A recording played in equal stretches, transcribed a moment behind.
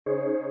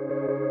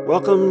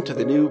Welcome to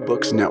the New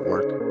Books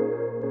Network.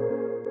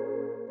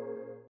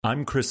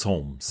 I'm Chris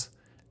Holmes,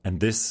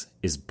 and this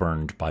is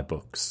Burned by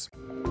Books.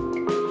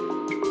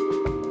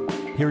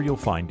 Here you'll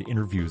find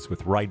interviews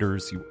with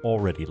writers you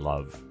already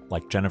love,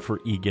 like Jennifer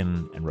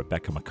Egan and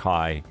Rebecca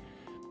Makkai,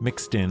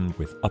 mixed in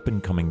with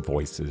up-and-coming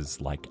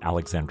voices like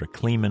Alexandra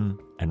Kleeman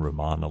and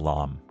Rumaan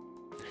Alam.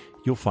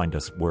 You'll find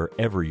us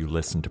wherever you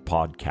listen to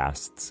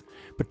podcasts,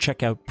 but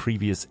check out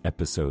previous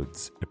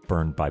episodes at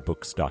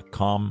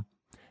burnedbybooks.com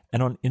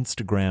and on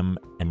Instagram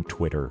and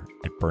Twitter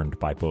at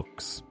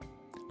burnedbybooks.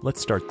 Let's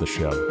start the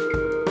show.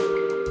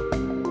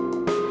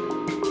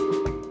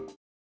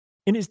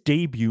 In his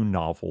debut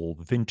novel,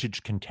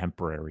 Vintage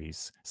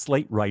Contemporaries,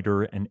 Slate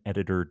writer and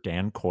editor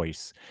Dan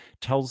Kois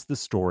tells the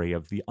story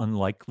of the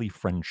unlikely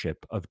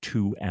friendship of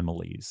two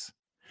Emilys.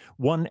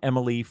 One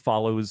Emily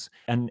follows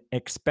an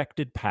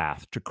expected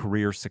path to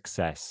career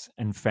success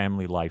and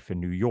family life in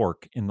New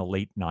York in the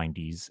late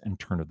 90s and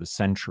turn of the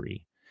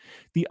century.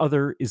 The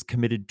other is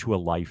committed to a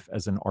life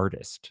as an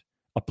artist,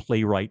 a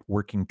playwright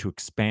working to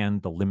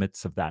expand the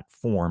limits of that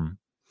form.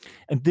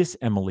 And this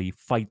Emily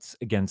fights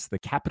against the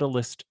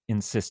capitalist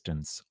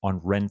insistence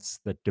on rents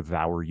that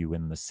devour you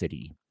in the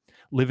city,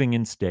 living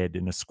instead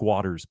in a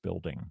squatter's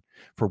building,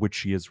 for which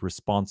she is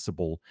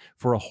responsible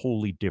for a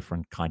wholly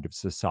different kind of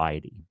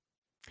society.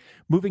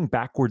 Moving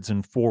backwards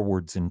and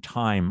forwards in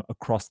time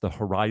across the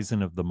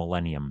horizon of the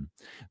millennium,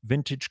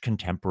 Vintage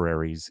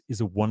Contemporaries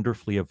is a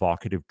wonderfully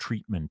evocative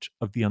treatment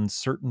of the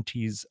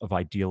uncertainties of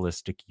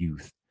idealistic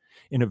youth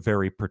in a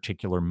very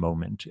particular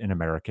moment in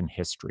American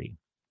history.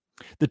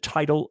 The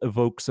title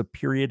evokes a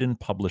period in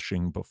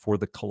publishing before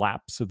the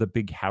collapse of the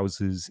big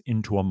houses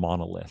into a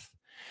monolith,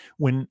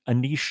 when a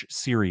niche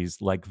series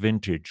like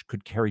Vintage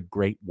could carry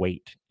great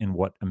weight in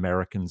what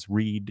Americans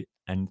read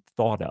and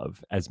thought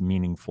of as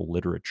meaningful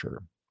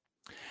literature.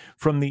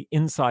 From the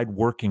inside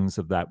workings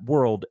of that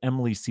world,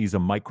 Emily sees a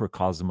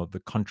microcosm of the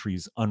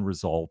country's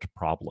unresolved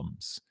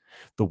problems,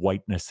 the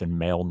whiteness and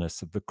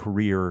maleness of the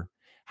career,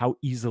 how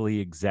easily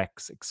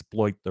execs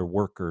exploit their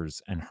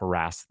workers and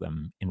harass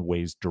them in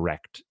ways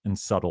direct and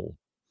subtle,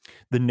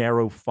 the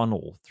narrow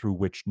funnel through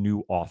which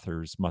new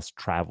authors must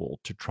travel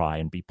to try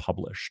and be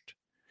published.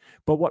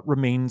 But what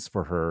remains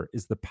for her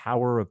is the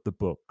power of the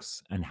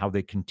books and how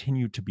they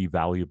continue to be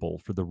valuable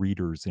for the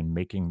readers in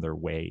making their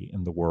way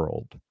in the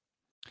world.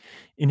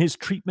 In his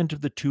treatment of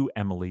the two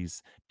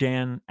Emilys,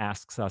 Dan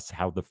asks us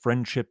how the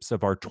friendships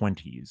of our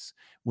 20s,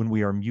 when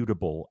we are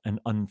mutable and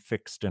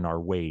unfixed in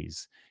our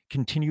ways,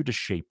 continue to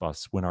shape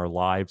us when our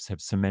lives have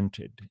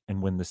cemented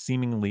and when the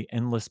seemingly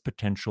endless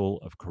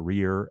potential of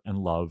career and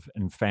love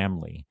and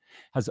family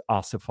has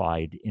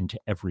ossified into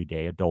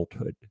everyday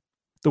adulthood.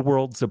 The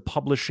worlds of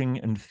publishing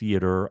and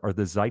theater are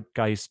the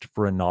zeitgeist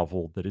for a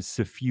novel that is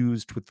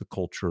suffused with the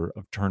culture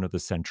of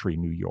turn-of-the-century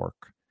New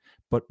York,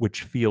 but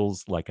which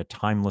feels like a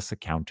timeless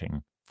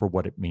accounting for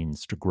what it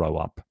means to grow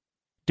up.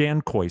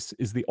 Dan Kois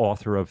is the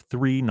author of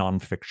 3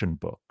 nonfiction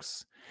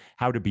books: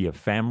 How to Be a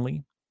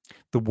Family,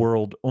 The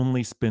World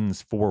Only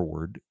Spins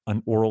Forward,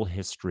 an oral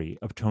history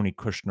of Tony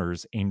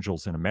Kushner's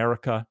Angels in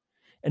America,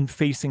 and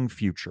Facing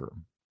Future,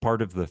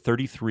 part of the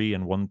 33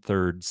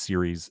 1/3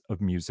 series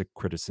of music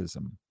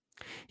criticism.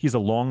 He's a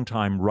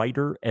longtime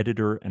writer,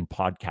 editor, and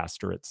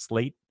podcaster at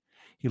Slate.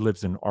 He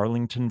lives in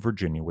Arlington,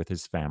 Virginia with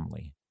his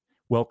family.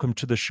 Welcome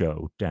to the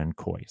show, Dan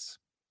Kois.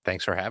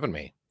 Thanks for having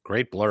me.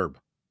 Great blurb.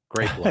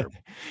 Great blurb.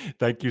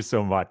 Thank you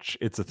so much.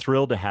 It's a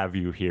thrill to have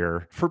you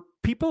here. For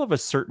people of a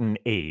certain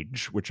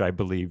age, which I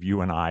believe you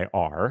and I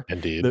are,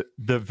 Indeed.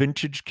 the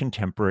Vintage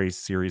Contemporaries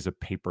series of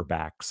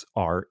paperbacks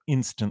are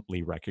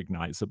instantly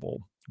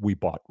recognizable. We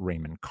bought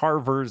Raymond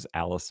Carver's,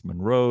 Alice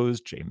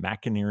Munro's, Jay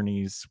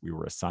McInerney's. We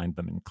were assigned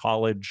them in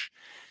college.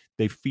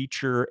 They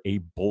feature a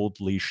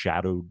boldly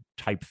shadowed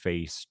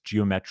typeface,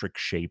 geometric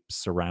shapes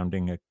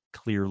surrounding a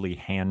clearly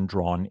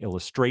hand-drawn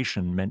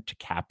illustration meant to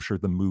capture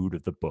the mood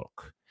of the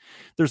book.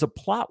 There's a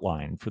plot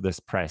line for this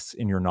press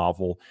in your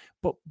novel,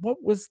 but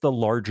what was the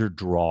larger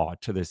draw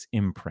to this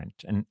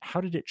imprint, and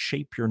how did it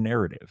shape your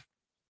narrative?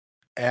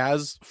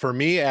 As for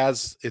me,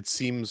 as it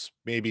seems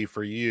maybe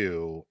for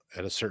you,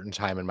 at a certain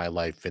time in my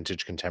life,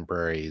 Vintage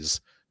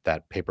Contemporaries,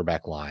 that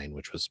paperback line,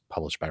 which was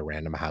published by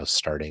Random House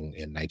starting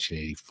in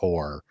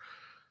 1984,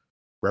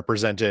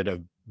 represented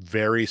a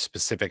very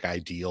specific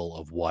ideal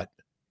of what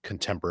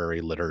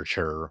contemporary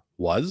literature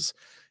was.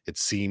 It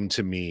seemed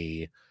to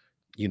me,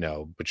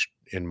 which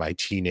in my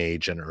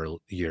teenage and early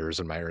years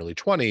in my early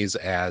 20s,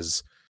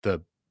 as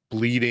the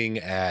bleeding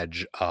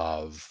edge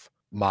of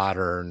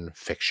modern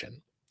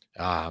fiction.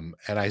 And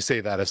I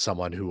say that as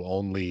someone who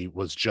only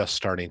was just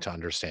starting to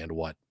understand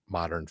what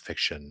modern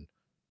fiction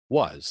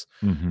was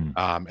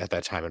at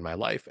that time in my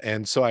life.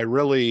 And so I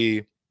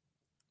really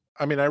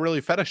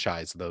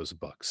fetishized those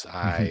books.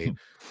 I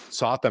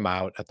sought them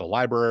out at the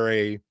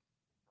library.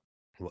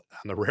 On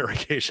the rare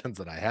occasions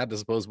that I had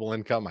disposable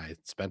income, I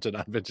spent it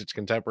on Vintage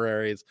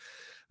Contemporaries.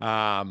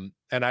 And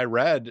I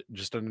read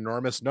just an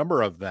enormous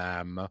number of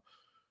them.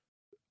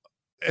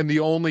 And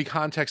the only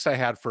context I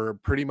had for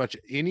pretty much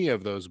any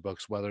of those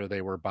books, whether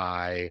they were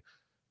by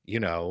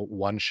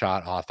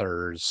one-shot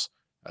authors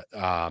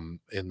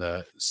in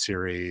the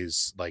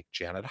series like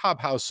Janet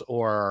Hobhouse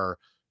or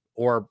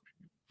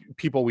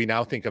people we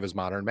now think of as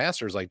modern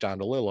masters like Don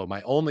DeLillo.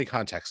 My only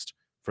context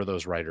for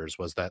those writers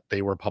was that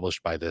they were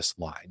published by this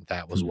line.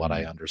 That was what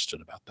I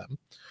understood about them.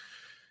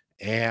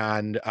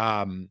 And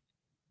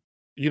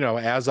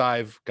as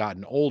I've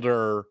gotten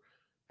older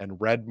and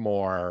read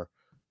more,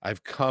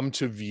 I've come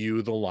to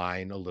view the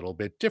line a little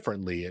bit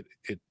differently.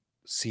 It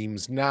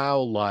seems now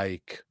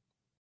like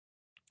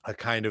a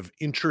kind of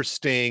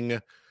interesting,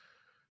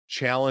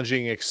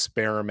 challenging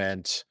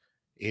experiment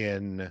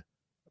in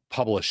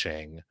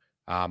publishing,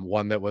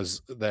 one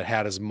that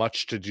had as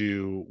much to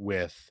do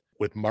with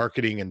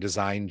marketing and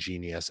design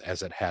genius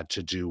as it had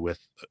to do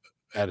with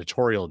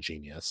editorial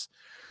genius.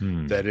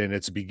 That in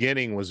its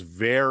beginning was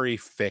very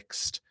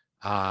fixed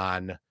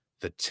on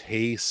the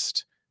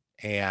taste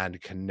and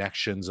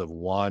connections of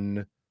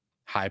one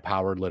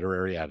high-powered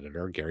literary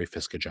editor, Gary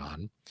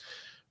Fisketjon,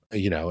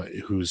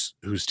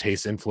 whose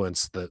taste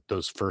influenced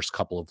those first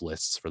couple of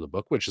lists for the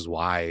book, which is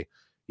why,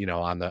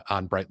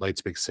 on Bright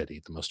Lights, Big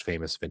City, the most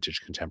famous vintage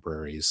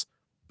contemporaries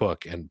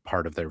book and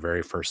part of their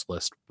very first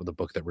list, the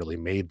book that really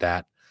made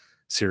that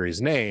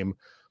series name,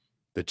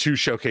 the two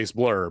showcase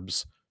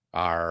blurbs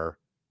are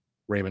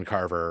Raymond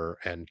Carver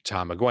and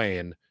Tom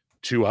McGuane,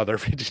 two other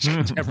vintage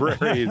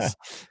contemporaries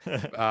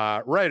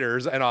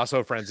writers, and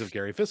also friends of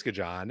Gary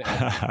Fisketjon.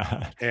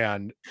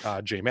 And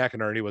Jay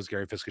McInerney was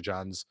Gary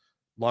Fisketjon's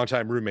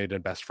longtime roommate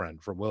and best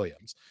friend from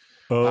Williams.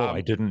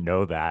 I didn't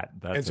know that.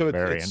 That's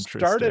very interesting.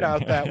 Started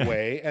out that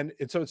way. And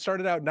so it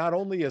started out not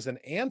only as an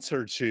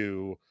answer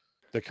to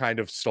the kind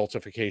of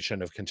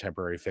stultification of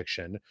contemporary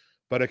fiction,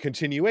 but a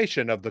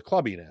continuation of the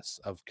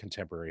clubbiness of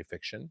contemporary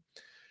fiction.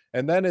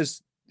 And then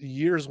as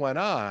years went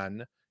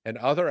on and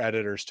other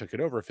editors took it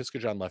over,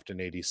 Fisketjon left in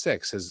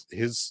 86.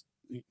 His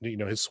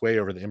sway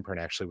over the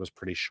imprint actually was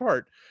pretty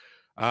short.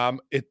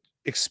 It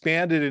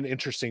expanded in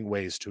interesting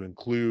ways to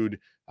include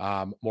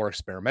more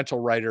experimental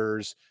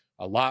writers,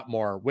 a lot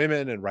more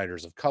women and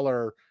writers of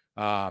color,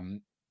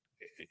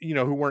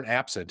 who weren't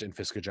absent in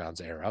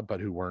Fisketjon's era,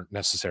 but who weren't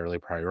necessarily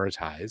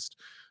prioritized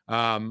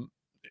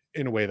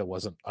in a way that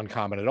wasn't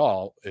uncommon at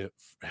all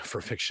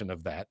for fiction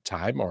of that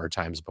time or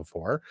times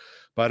before.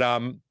 But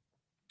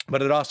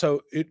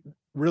it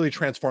really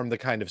transformed the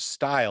kind of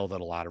style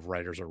that a lot of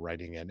writers are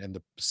writing in. And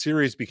the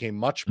series became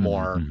much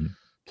more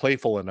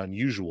playful and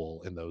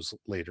unusual in those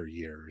later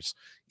years,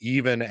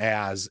 even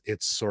as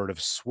its sort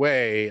of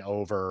sway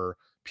over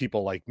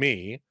people like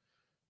me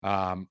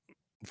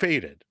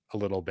faded a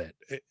little bit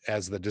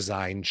as the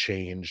design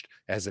changed,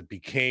 as it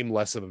became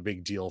less of a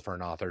big deal for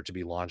an author to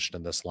be launched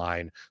in this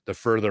line, the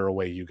further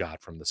away you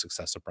got from the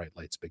success of Bright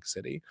Lights, Big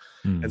City.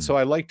 And so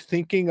I liked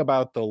thinking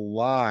about the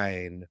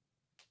line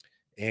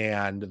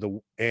and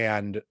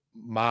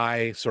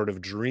my sort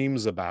of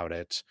dreams about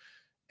it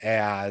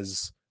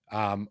as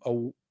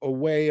a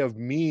way of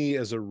me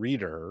as a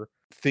reader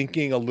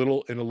thinking in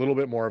a little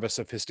bit more of a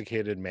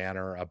sophisticated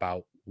manner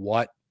about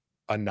what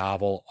a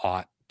novel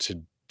ought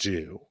to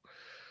do.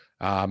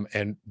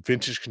 And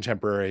Vintage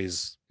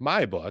Contemporaries,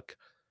 my book,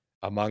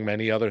 among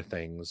many other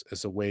things,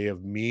 is a way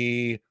of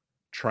me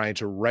trying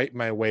to write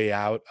my way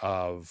out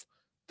of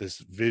this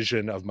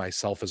vision of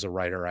myself as a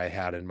writer I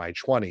had in my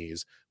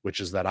 20s, which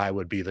is that I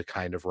would be the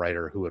kind of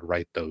writer who would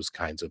write those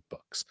kinds of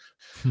books.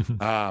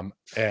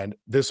 And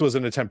this was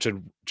an attempt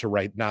to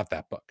write not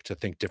that book, to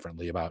think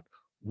differently about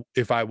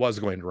if I was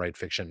going to write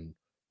fiction,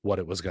 what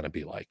it was going to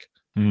be like.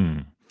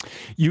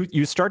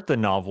 You start the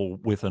novel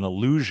with an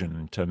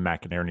allusion to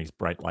McInerney's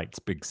Bright Lights,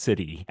 Big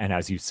City, and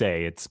as you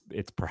say, it's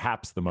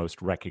perhaps the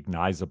most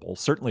recognizable,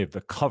 certainly of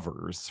the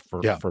covers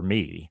for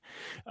me.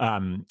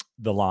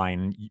 The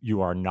line,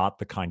 "You are not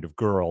the kind of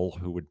girl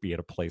who would be at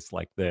a place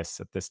like this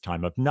at this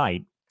time of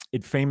night,"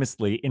 it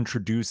famously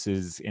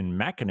introduces in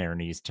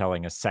McInerney's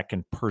telling a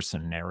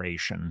second-person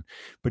narration,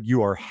 but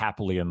you are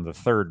happily in the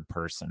third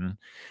person.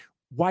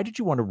 Why did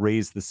you want to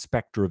raise the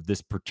specter of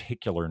this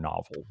particular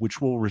novel, which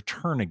will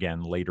return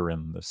again later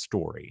in the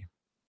story?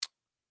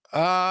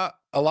 A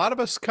lot of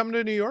us come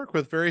to New York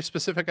with very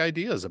specific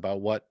ideas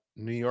about what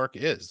New York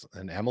is.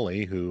 And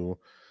Emily, who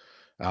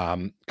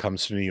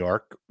comes to New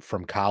York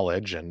from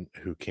college and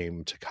who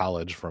came to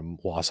college from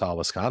Wausau,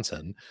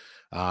 Wisconsin,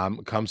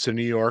 comes to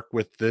New York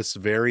with this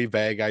very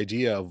vague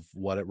idea of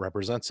what it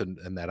represents.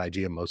 And that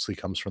idea mostly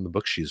comes from the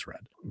books she's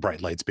read,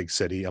 Bright Lights, Big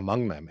City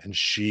among them. And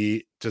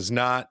she does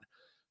not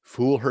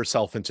fool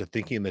herself into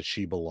thinking that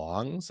she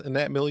belongs in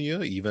that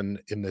milieu. Even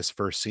in this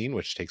first scene,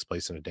 which takes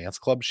place in a dance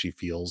club, she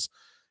feels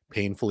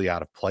painfully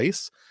out of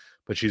place,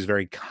 but she's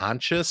very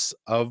conscious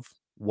of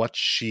what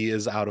she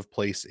is out of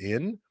place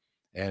in.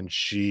 And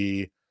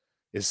she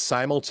is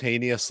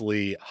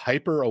simultaneously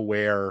hyper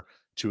aware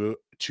to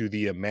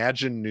the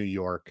imagined New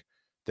York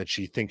that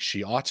she thinks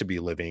she ought to be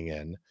living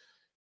in,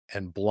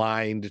 and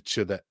blind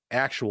to the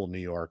actual New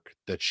York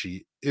that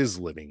she is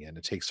living in.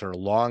 It takes her a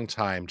long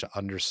time to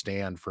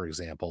understand, for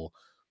example,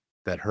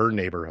 that her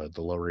neighborhood,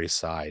 the Lower East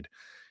Side,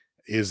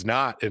 is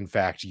not, in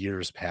fact,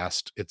 years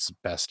past its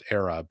best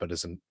era, but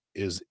is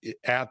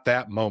at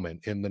that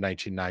moment in the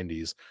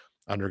 1990s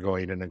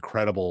undergoing an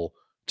incredible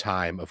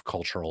time of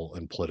cultural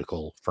and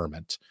political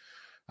ferment.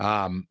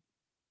 Um,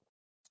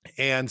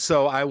 and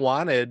so I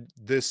wanted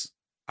this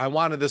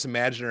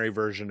imaginary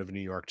version of New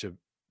York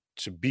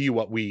to be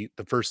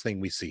the first thing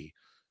we see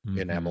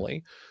in Mhm.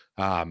 Emily.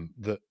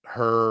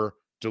 Her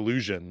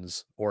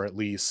delusions, or at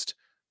least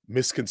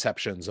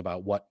misconceptions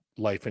about what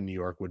life in New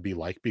York would be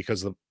like,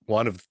 because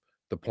one of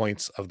the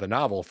points of the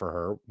novel for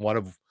her, one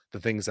of the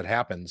things that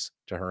happens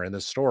to her in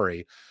this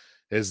story,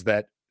 is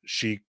that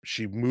she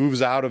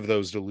moves out of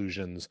those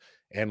delusions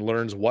and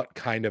learns what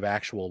kind of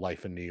actual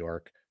life in New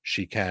York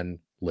she can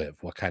live,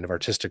 what kind of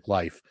artistic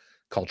life,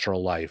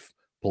 cultural life,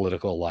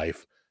 political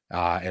life,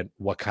 and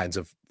what kinds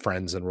of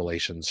friends and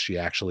relations she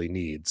actually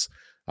needs,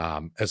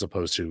 as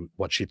opposed to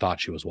what she thought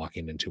she was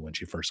walking into when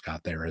she first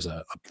got there as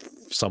a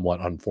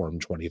somewhat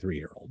unformed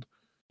 23-year-old.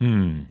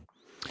 Hmm.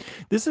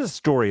 This is a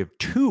story of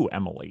two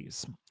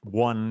Emilys,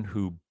 one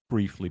who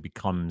briefly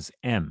becomes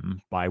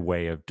M by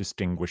way of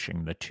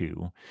distinguishing the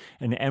two.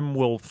 And M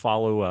will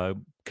follow a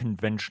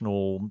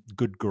conventional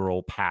good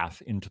girl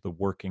path into the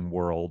working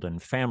world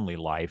and family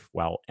life,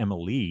 while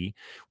Emily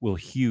will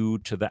hew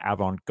to the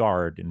avant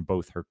garde in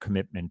both her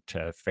commitment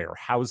to fair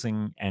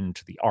housing and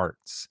to the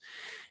arts,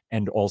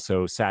 and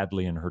also,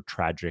 sadly, in her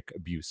tragic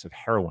abuse of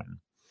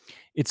heroin.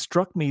 It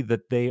struck me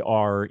that they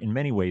are, in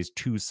many ways,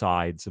 two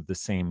sides of the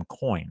same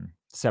coin,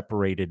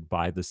 separated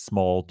by the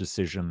small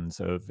decisions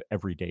of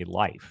everyday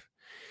life.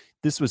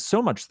 This was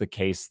so much the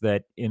case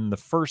that in the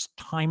first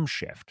time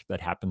shift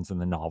that happens in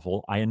the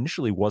novel, I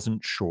initially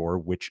wasn't sure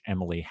which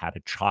Emily had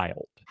a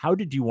child. How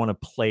did you want to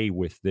play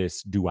with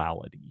this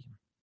duality?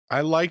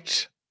 I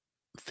liked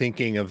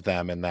thinking of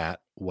them in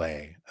that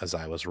way as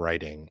I was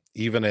writing,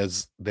 even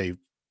as they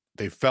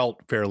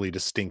felt fairly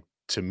distinct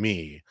to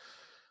me.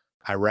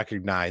 I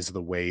recognize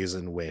the ways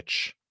in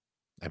which,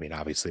 I mean,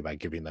 obviously by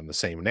giving them the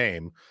same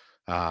name,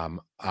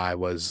 I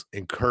was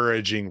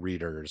encouraging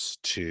readers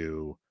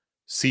to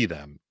see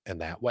them in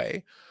that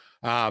way.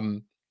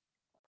 Um,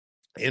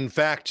 in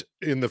fact,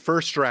 in the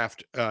first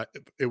draft,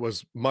 it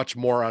was much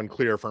more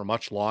unclear for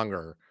much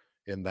longer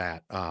in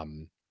that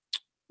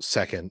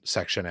second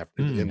section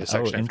after in the Oh,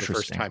 section after the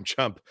first interesting. time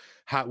jump,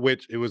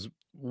 which it was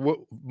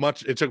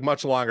much it took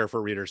much longer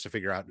for readers to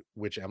figure out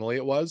which Emily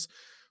it was,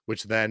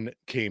 which then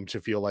came to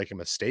feel like a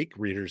mistake.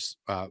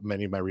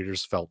 Many of my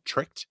readers felt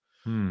tricked.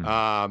 Hmm.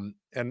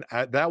 And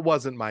that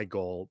wasn't my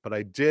goal, but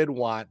I did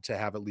want to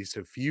have at least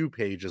a few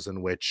pages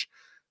in which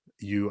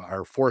you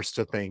are forced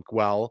to think,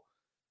 well,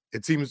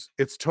 it seems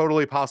it's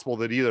totally possible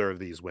that either of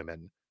these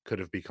women could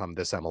have become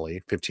this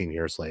Emily 15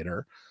 years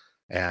later.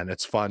 And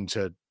it's fun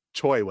to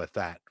toy with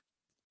that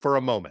for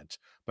a moment,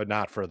 but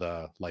not for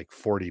the like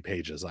 40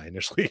 pages I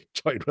initially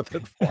toyed with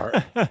it for.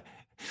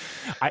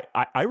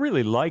 I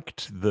really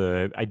liked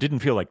I didn't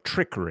feel like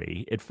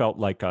trickery. It felt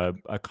like a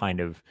kind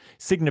of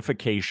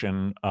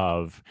signification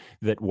of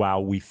that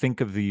while we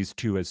think of these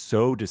two as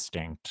so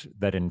distinct,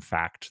 that in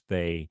fact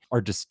they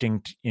are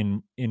distinct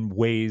in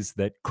ways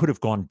that could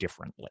have gone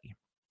differently.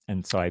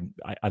 And so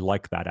I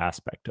like that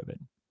aspect of it.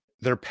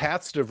 Their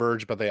paths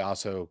diverge, but they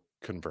also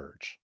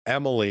converge.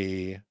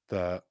 Emily,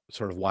 the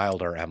sort of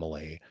wilder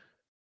Emily,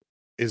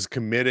 is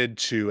committed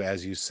to,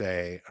 as you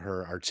say,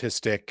 her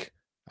artistic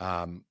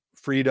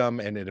freedom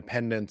and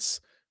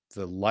independence,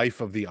 the life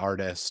of the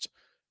artist,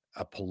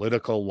 a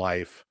political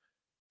life.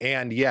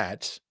 And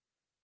yet,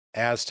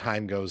 as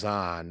time goes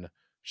on,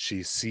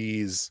 she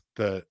sees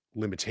the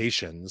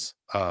limitations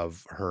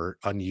of her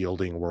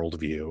unyielding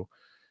worldview.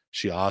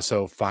 She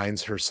also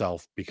finds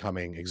herself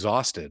becoming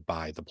exhausted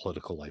by the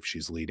political life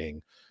she's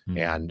leading, Mm.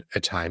 and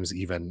at times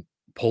even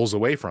pulls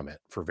away from it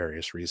for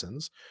various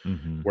reasons.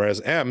 Hmm. Whereas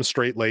M,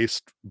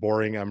 straight-laced,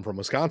 boring M from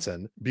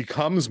Wisconsin,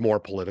 becomes more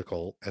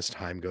political as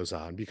time goes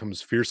on,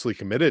 becomes fiercely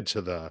committed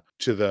to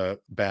the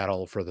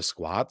battle for the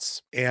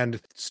squats,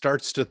 and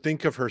starts to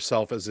think of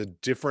herself as a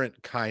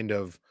different kind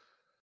of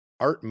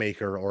art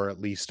maker, or at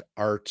least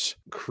art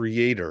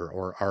creator,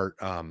 or art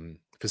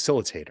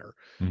facilitator.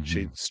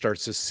 She Hmm.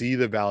 starts to see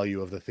the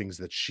value of the things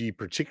that she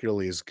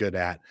particularly is good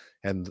at,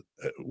 and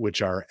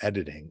which is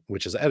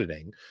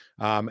editing,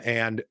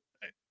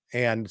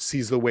 and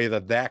sees the way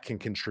that that can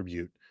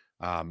contribute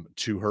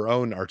to her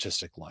own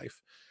artistic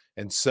life.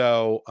 And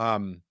so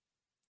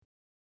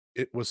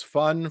it was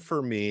fun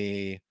for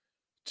me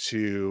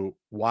to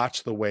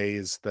watch the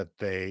ways that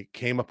they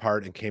came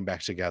apart and came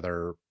back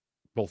together,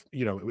 both,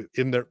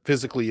 in their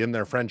physically in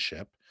their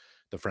friendship.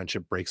 The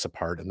friendship breaks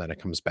apart and then it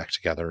comes back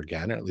together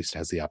again, or at least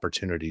has the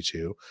opportunity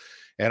to.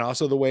 And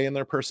also the way in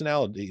their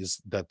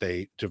personalities that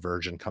they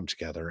diverge and come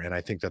together. And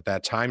I think that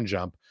that time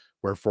jump,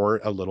 where for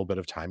a little bit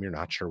of time you're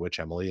not sure which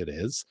Emily it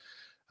is,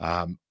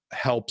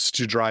 helps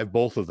to drive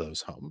both of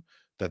those home.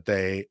 That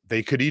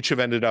they could each have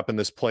ended up in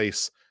this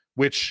place,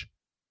 which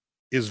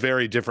is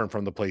very different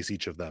from the place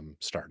each of them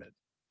started.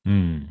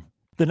 Mm.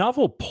 The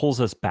novel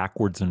pulls us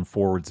backwards and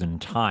forwards in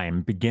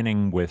time,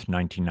 beginning with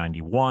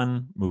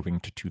 1991, moving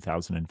to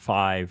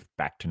 2005,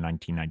 back to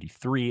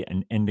 1993,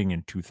 and ending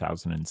in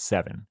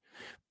 2007.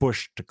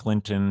 Bush to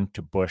Clinton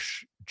to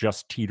Bush,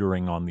 just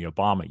teetering on the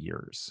Obama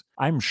years.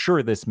 I'm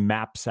sure this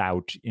maps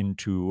out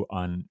into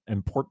an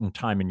important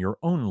time in your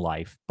own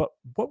life, but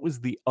what was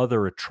the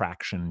other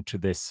attraction to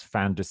this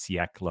fin de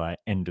siècle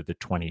end of the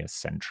 20th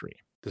century?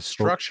 The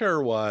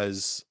structure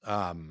was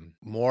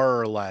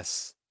more or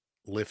less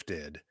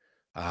lifted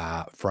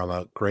from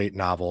a great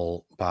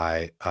novel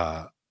by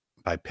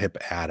Pip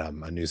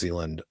Adam, a New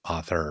Zealand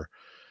author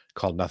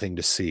called Nothing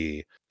to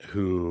See,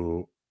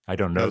 who I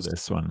don't know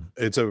this one.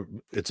 it's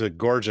a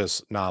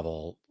gorgeous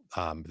novel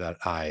that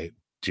I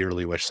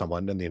dearly wish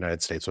someone in the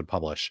United States would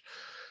publish.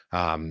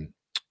 An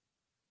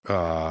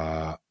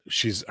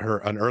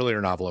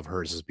earlier novel of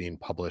hers is being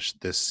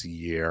published this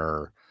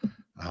year.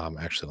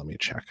 Actually, let me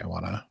check. I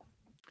want to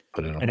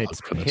put in a And plug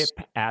it's for this.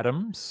 Pip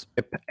Adams.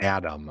 Pip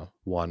Adam,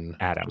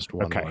 just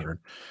one okay. word.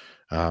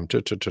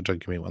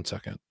 Give me 1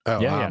 second.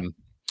 Yeah.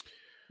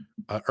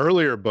 An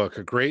earlier book,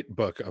 a great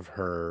book of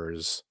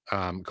hers,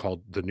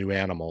 called The New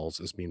Animals,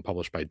 is being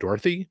published by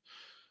Dorothy,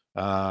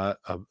 a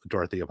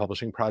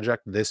publishing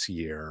project this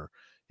year.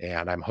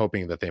 And I'm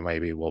hoping that they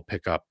maybe will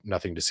pick up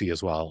Nothing to See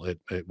as well.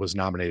 It was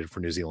nominated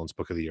for New Zealand's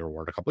Book of the Year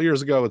award a couple of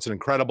years ago. It's an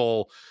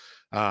incredible,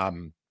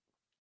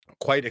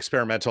 quite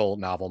experimental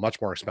novel, much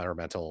more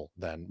experimental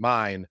than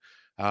mine,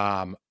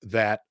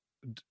 that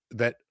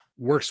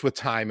works with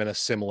time in a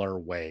similar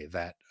way,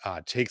 that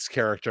takes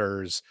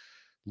characters,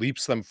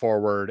 leaps them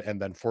forward,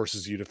 and then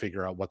forces you to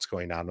figure out what's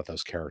going on with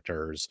those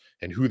characters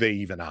and who they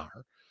even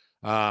are.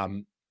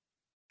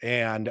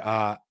 And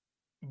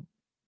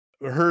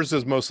hers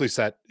is mostly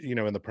set,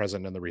 in the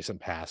present and the recent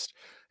past,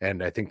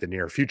 and I think the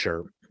near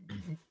future.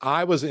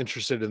 I was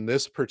interested in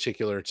this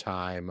particular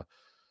time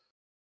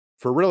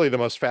for really the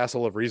most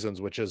facile of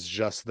reasons, which is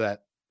just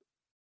that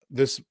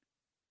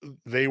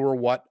they were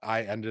what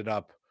I ended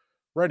up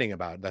writing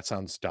about. That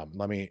sounds dumb.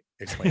 Let me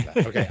explain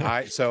that.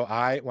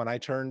 Okay. When I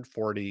turned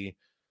 40,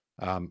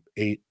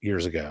 8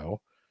 years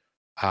ago,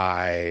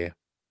 I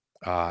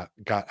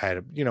had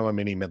a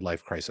mini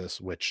midlife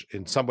crisis, which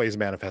in some ways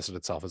manifested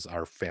itself as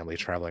our family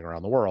traveling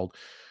around the world,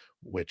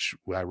 which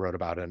I wrote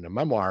about in a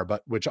memoir,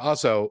 but which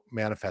also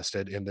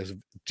manifested in this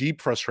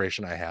deep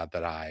frustration I had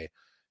that I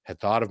had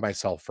thought of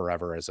myself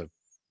forever as a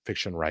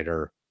fiction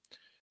writer.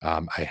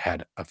 I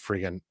had a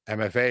friggin'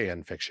 MFA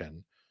in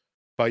fiction,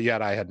 but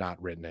yet I had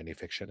not written any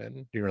fiction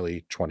in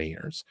nearly 20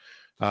 years.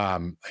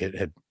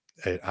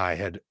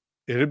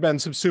 It had been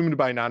subsumed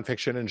by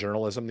nonfiction and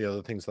journalism, the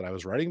other things that I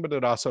was writing, but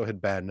it also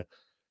had been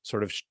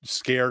sort of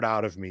scared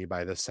out of me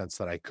by the sense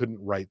that I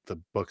couldn't write the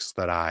books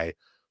that I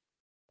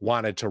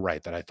wanted to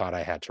write, that I thought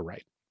I had to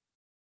write.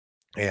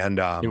 And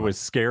it was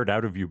scared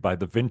out of you by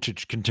the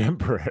vintage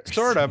contemporaries.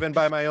 Sort of, and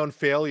by my own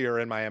failure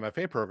in my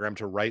MFA program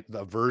to write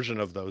the version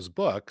of those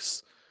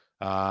books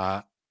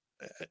at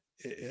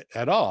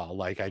all.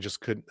 Like I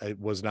just couldn't, it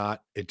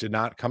did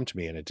not come to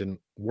me, and it didn't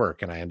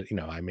work. And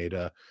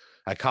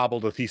I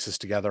cobbled a thesis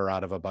together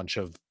out of a bunch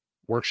of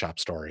workshop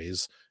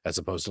stories as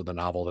opposed to the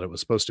novel that it was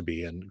supposed to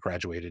be, and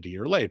graduated a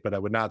year late. But I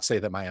would not say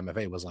that my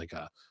MFA was like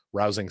a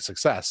rousing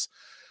success.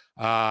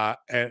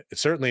 And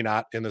certainly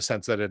not in the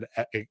sense that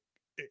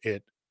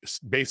it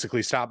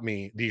basically stopped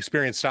me. The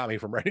experience stopped me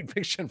from writing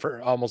fiction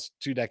for almost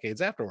 2 decades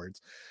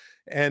afterwards.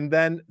 And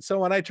then, so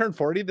when I turned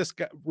 40, this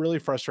really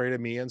frustrated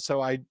me. And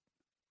so I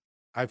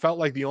felt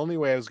like the only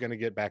way I was going to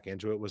get back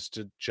into it was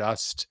to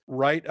just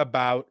write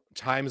about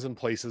times and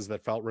places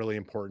that felt really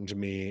important to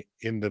me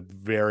in the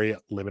very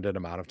limited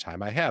amount of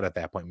time I had. At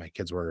that point, my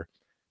kids were,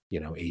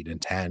 8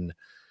 and 10.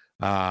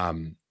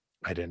 I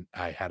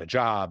had a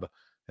job.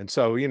 And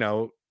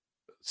so,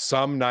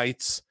 some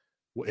nights,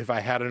 if I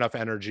had enough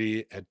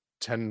energy at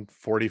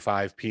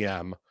 10:45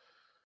 p.m.,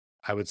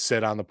 I would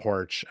sit on the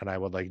porch and I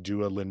would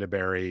do a Linda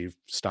Berry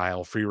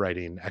style free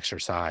writing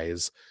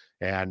exercise,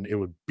 and it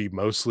would be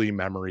mostly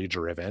memory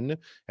driven.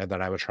 And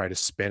then I would try to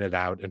spin it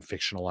out and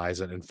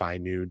fictionalize it and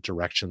find new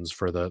directions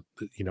for the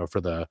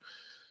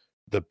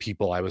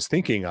people I was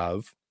thinking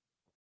of.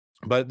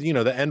 But,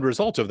 the end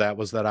result of that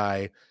was that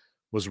I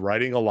was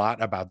writing a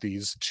lot about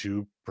these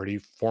two pretty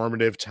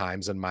formative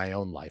times in my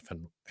own life.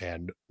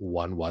 And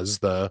one was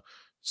the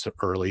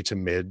early to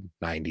mid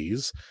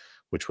 90s,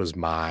 which was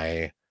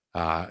my,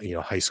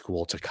 high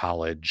school to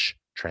college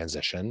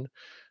transition.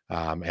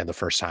 And the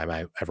first time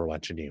I ever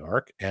went to New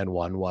York. And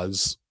one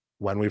was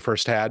when we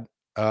first had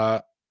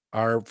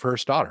our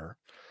first daughter,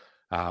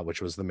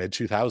 which was the mid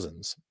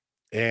 2000s.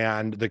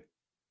 And the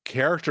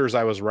characters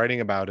I was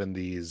writing about in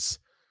these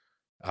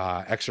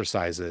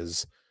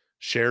exercises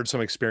shared some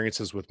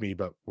experiences with me,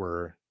 but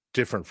were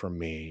different from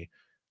me,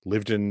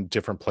 lived in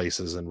different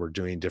places, and were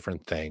doing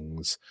different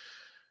things.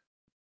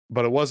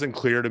 But it wasn't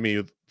clear to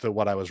me that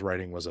what I was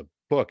writing was a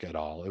book at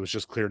all. It was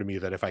just clear to me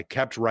that if I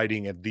kept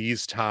writing at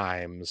these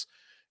times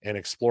and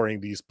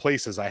exploring these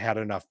places, I had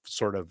enough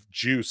sort of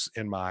juice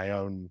in my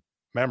own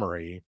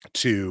memory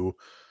to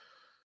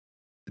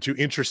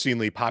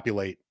interestingly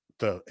populate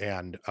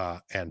and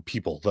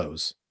people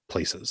those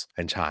places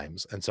and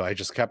times. And so I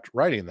just kept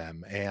writing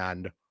them.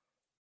 And,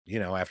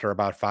 after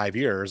about 5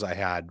 years, I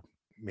had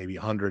maybe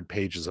 100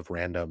 pages of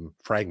random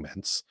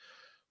fragments.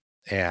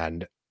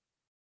 And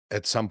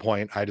at some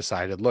point I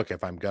decided, look,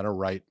 if I'm going to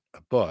write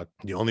a book,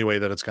 the only way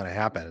that it's going to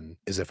happen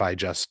is if I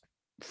just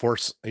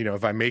force,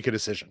 if I make a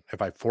decision,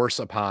 if I force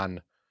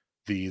upon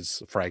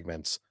these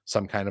fragments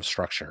some kind of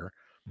structure.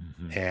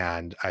 Mhm.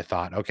 And I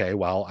thought, okay,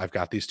 well, I've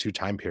got these two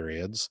time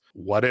periods.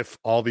 What if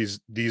all these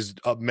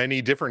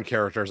many different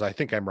characters I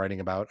think I'm writing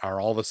about are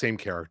all the same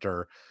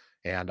character,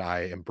 and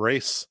I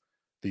embrace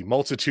the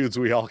multitudes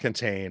we all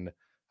contain,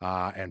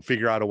 and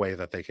figure out a way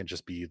that they can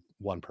just be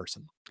one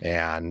person.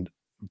 And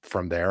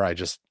from there,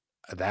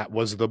 that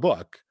was the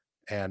book,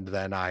 and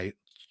then I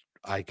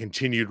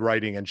continued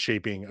writing and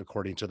shaping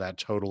according to that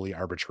totally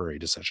arbitrary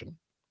decision.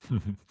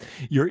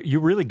 You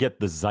really get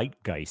the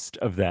zeitgeist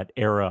of that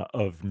era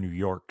of New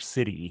York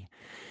City,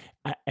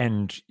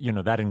 and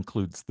that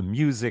includes the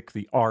music,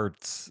 the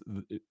arts,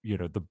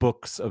 the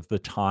books of the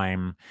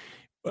time.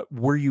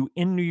 Were you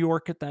in New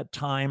York at that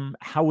time?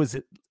 How was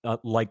it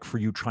like for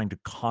you trying to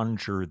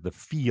conjure the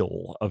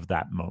feel of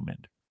that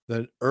moment?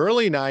 The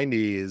early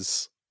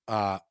 90s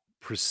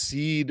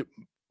precede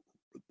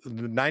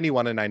the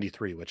 91 and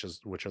 93, which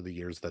are the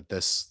years that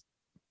this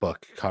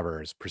book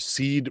covers,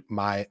 precede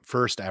my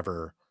first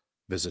ever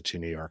visit to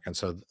New York. And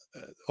so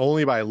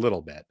only by a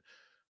little bit,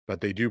 but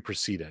they do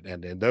precede it.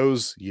 And in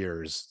those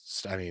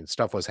years, I mean,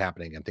 stuff was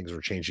happening and things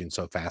were changing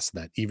so fast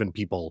that even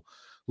people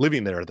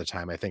living there at the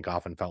time, I think,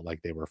 often felt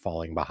like they were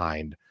falling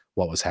behind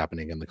what was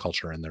happening in the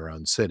culture in their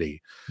own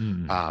city.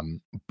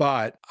 Mm.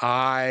 But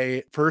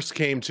I first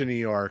came to New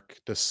York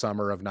the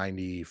summer of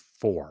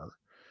 94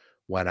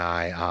 when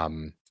I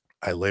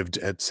lived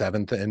at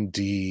 7th and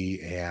D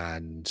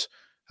and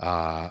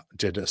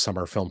did a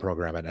summer film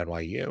program at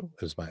NYU.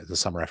 It was the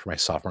summer after my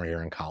sophomore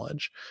year in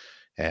college.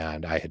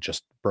 And I had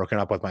just broken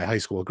up with my high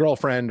school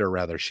girlfriend, or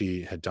rather,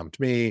 she had dumped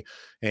me.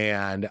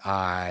 And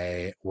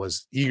I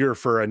was eager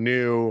for a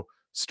new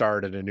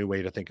start and a new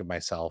way to think of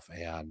myself.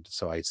 And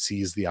so I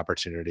seized the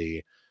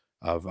opportunity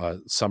of a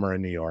summer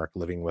in New York,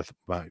 living with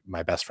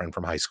my best friend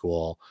from high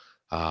school,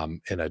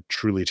 in a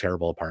truly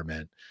terrible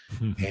apartment,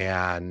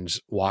 and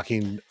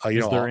walking,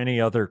 Is there any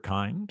other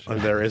kind?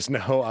 there is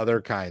no other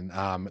kind.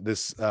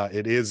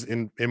 It is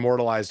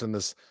immortalized in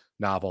this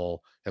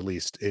novel, at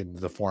least in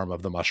the form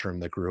of the mushroom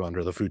that grew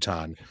under the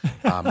futon,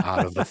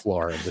 out of the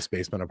floor of this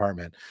basement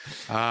apartment.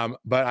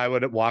 But I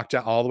would walk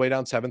all the way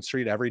down 7th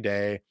Street every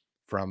day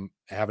from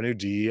Avenue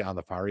D on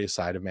the Far East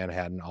Side of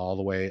Manhattan, all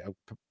the way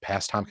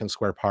past Tompkins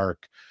Square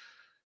Park,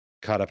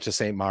 cut up to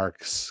St.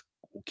 Mark's,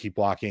 keep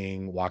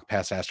walking, walk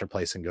past Astor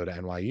Place, and go to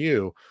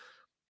NYU.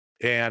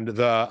 And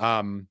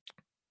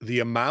the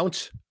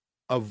amount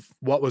of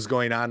what was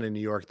going on in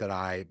New York that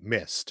I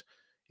missed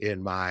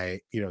in my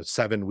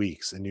 7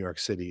 weeks in New York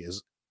City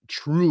is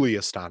truly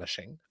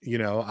astonishing.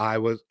 I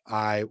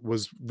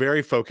was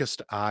very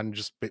focused on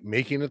just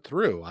making it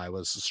through. I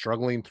was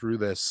struggling through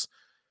this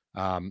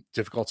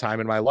difficult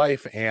time in my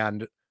life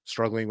and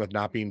struggling with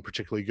not being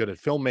particularly good at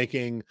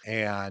filmmaking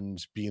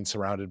and being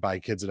surrounded by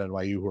kids at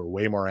NYU who are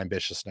way more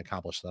ambitious and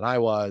accomplished than I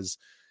was,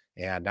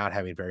 and not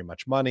having very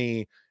much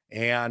money,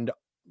 and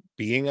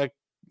being a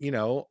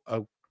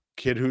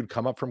kid who'd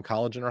come up from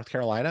college in North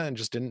Carolina and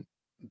just didn't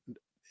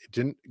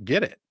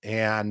get it.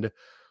 And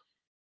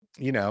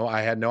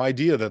I had no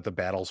idea that the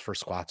battles for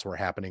squats were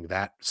happening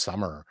that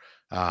summer,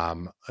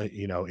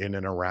 in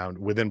and around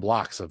within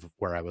blocks of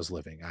where I was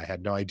living. I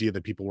had no idea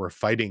that people were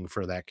fighting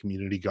for that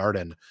community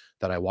garden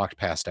that I walked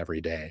past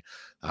every day.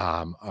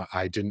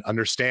 I didn't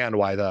understand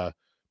why the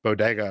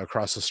bodega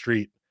across the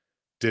street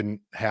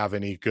didn't have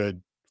any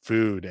good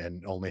food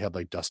and only had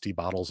like dusty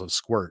bottles of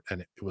Squirt.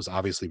 And it was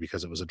obviously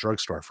because it was a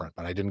drugstore front,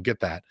 but I didn't get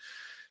that.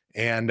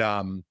 And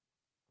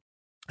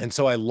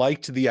so I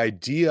liked the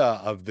idea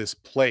of this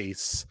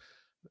place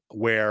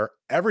where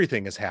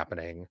everything is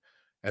happening,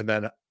 and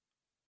then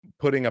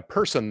putting a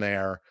person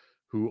there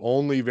who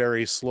only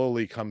very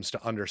slowly comes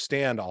to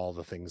understand all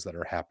the things that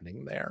are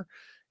happening there.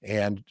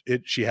 And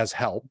she has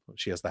help.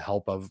 She has the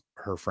help of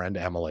her friend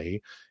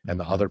Emily and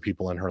the other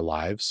people in her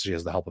lives. She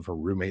has the help of her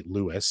roommate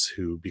Lewis,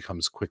 who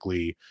becomes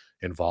quickly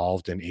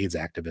involved in AIDS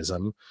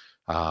activism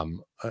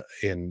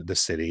in the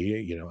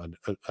city,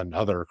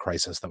 another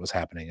crisis that was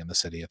happening in the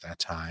city at that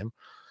time.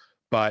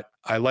 But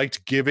I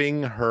liked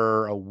giving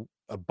her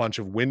a bunch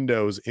of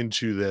windows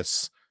into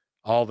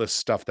all this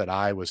stuff that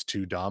I was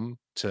too dumb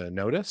to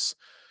notice.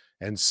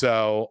 And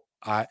so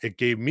it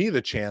gave me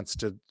the chance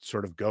to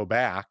sort of go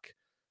back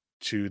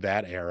to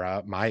that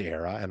era, my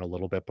era, and a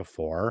little bit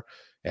before,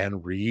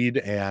 and read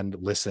and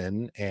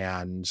listen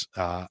and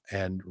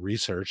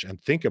research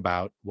and think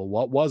about, well,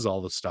 what was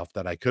all the stuff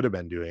that I could have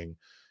been doing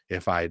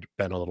if I'd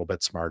been a little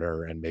bit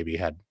smarter and maybe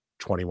had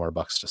 20 more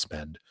bucks to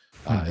spend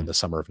in the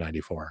summer of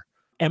 94.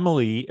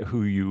 Emily,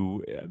 who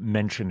you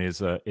mention,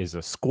 is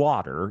a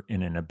squatter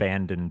in an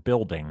abandoned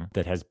building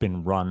that has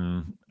been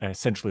run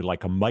essentially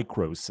like a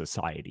micro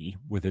society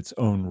with its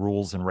own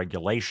rules and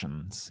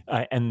regulations.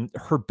 And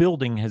her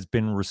building has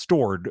been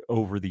restored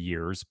over the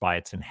years by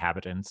its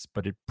inhabitants,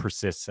 but it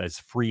persists as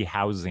free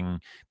housing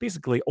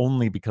basically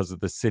only because of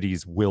the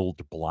city's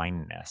willed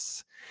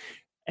blindness.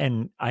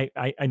 And I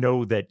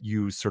know that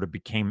you sort of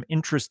became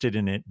interested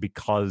in it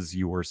because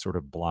you were sort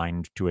of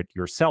blind to it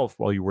yourself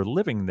while you were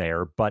living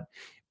there. But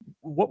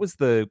what was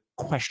the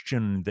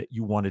question that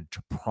you wanted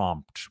to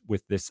prompt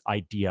with this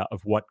idea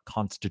of what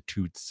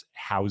constitutes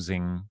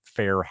housing,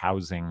 fair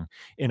housing,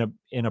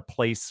 in a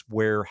place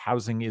where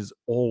housing is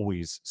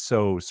always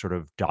so sort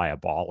of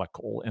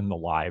diabolical in the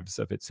lives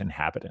of its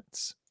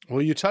inhabitants?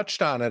 Well, you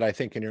touched on it, I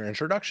think, in your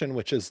introduction,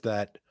 which is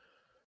that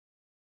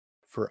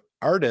for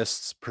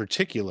artists,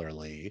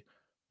 particularly,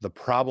 the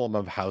problem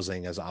of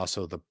housing is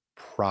also the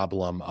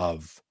problem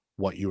of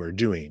what you are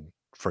doing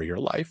for your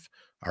life.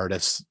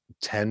 Artists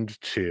tend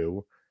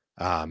to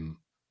um,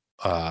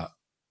 uh,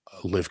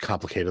 live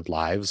complicated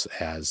lives,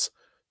 as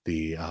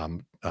the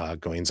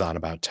goings on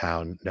about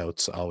town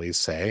notes always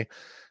say.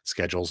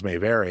 Schedules may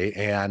vary,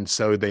 and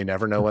so they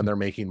never know when they're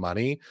making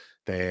money.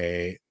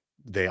 They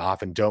they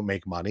often don't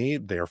make money.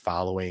 They're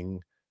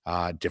following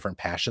different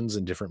passions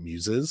and different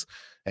muses,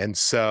 and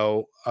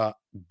so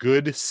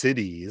good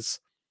cities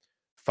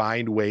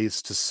find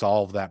ways to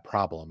solve that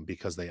problem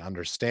because they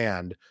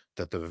understand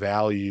that the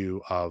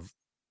value of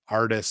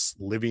artists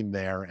living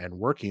there and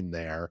working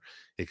there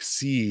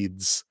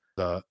exceeds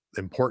the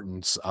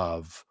importance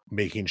of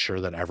making sure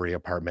that every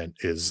apartment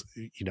is,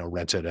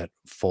 rented at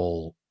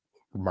full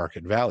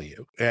market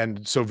value.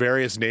 And so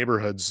various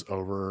neighborhoods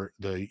over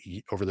the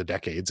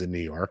decades in New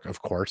York,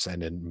 of course,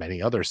 and in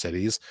many other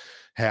cities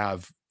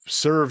have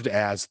served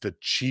as the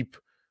cheap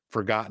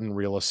forgotten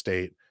real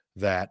estate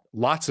that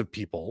lots of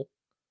people,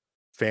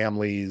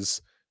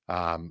 families,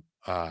 um,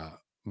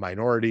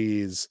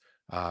 minorities,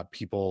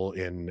 people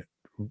in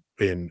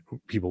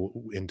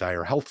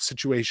dire health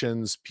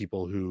situations,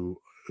 people who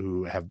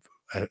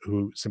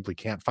simply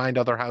can't find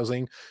other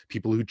housing,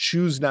 people who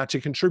choose not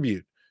to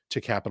contribute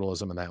to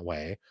capitalism in that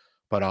way,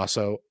 but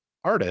also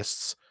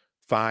artists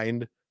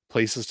find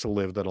places to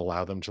live that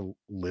allow them to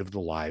live the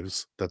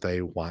lives that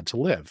they want to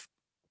live.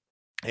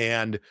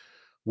 And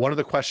one of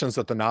the questions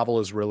that the novel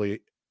is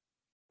really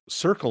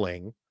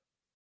circling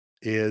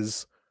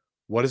is,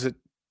 what does it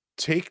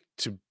take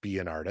to be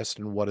an artist,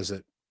 and what does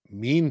it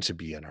mean to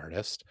be an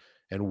artist,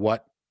 and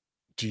what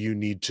do you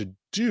need to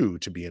do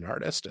to be an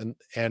artist?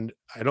 And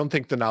I don't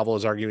think the novel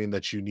is arguing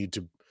that you need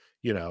to,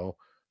 you know,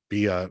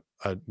 be a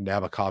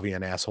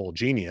Nabokovian asshole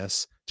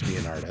genius to be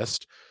an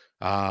artist.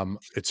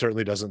 It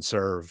certainly doesn't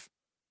serve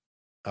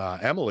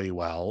Emily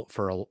well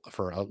for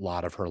a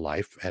lot of her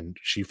life, and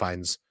she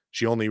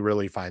only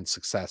really finds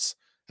success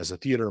as a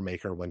theater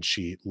maker when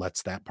she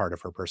lets that part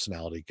of her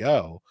personality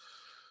go.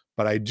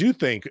 But I do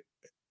think,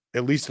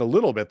 at least a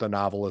little bit, the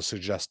novel is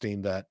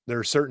suggesting that there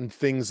are certain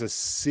things a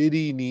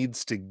city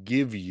needs to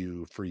give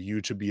you for you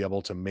to be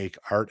able to make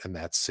art in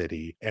that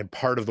city. And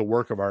part of the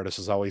work of artists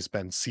has always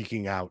been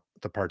seeking out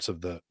the parts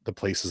of the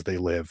places they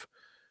live.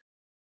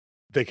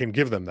 They can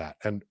give them that.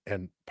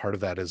 And part of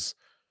that is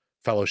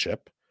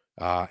fellowship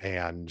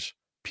and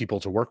people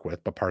to work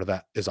with. But part of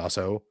that is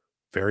also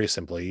very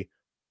simply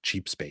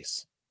cheap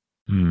space.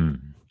 Hmm.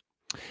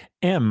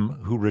 M,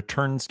 who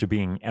returns to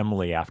being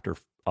Emily after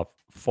a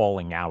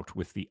falling out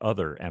with the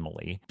other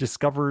Emily,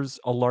 discovers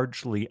a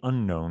largely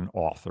unknown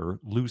author,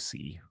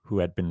 Lucy, who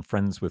had been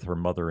friends with her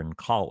mother in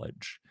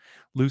college.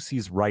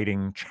 Lucy's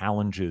writing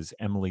challenges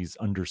Emily's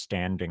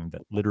understanding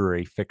that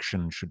literary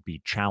fiction should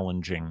be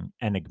challenging,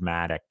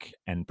 enigmatic,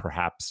 and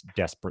perhaps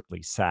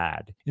desperately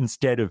sad.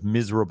 Instead of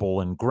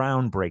miserable and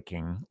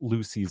groundbreaking,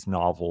 Lucy's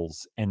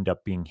novels end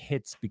up being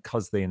hits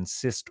because they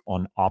insist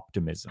on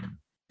optimism,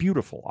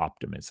 beautiful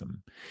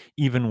optimism,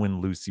 even when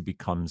Lucy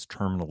becomes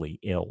terminally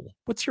ill.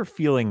 What's your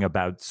feeling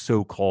about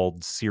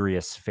so-called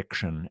serious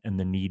fiction and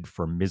the need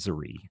for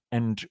misery?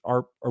 And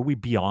are we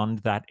beyond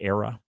that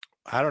era?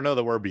 I don't know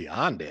that we're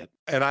beyond it.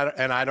 And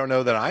I don't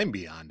know that I'm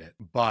beyond it,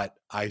 but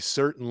I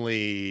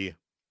certainly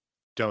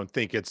don't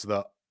think it's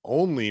the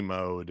only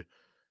mode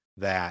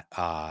that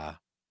I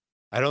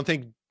don't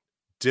think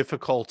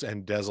difficult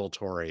and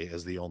desultory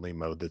is the only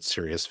mode that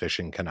serious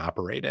fiction can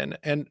operate in.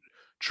 And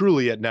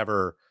truly it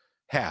never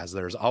has.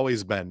 There's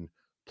always been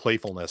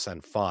playfulness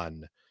and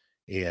fun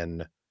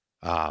in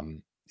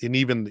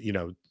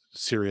even,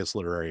 serious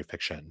literary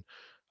fiction,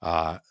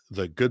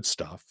 the good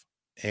stuff.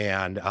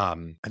 And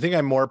I think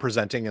I'm more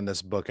presenting in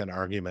this book an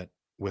argument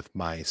with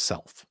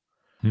myself,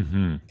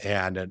 Hmm.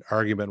 and an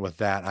argument with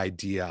that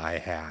idea I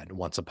had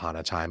once upon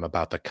a time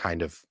about the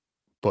kind of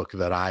book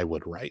that I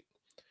would write,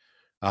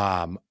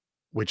 um,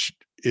 which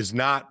is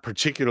not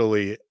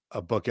particularly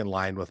a book in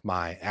line with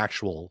my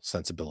actual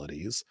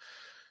sensibilities.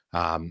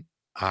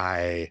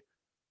 I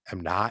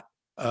am not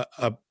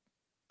a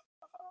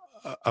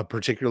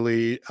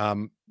particularly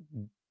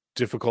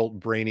difficult,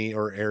 brainy,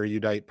 or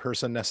erudite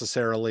person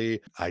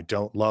necessarily. I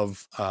don't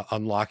love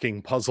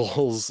unlocking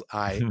puzzles.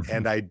 I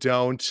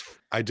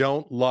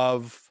don't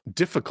love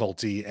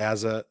difficulty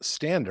as a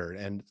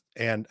standard,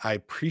 and I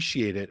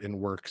appreciate it in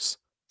works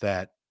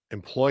that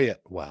employ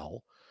it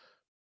well.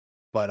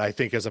 But I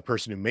think as a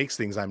person who makes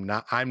things, I'm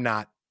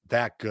not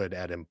that good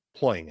at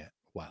employing it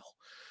well.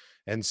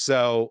 And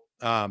so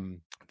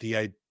the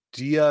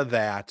idea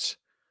that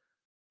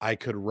I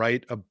could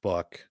write a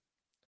book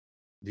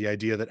the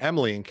idea that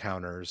Emily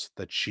encounters,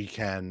 that she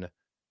can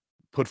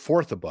put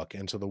forth a book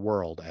into the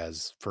world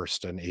as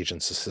first an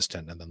agent's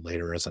assistant and then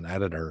later as an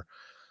editor,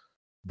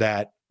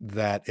 that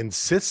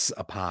insists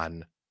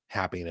upon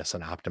happiness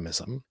and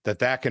optimism,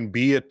 that can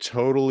be a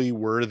totally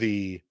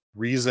worthy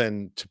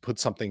reason to put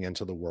something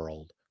into the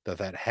world,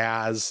 that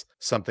has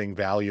something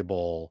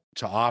valuable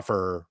to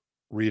offer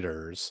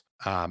readers,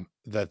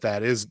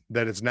 that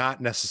is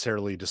not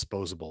necessarily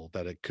disposable,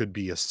 that it could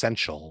be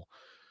essential,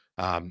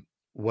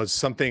 was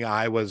something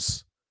I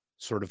was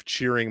sort of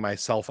cheering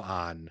myself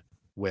on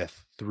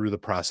with through the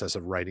process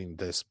of writing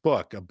this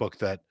book, a book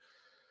that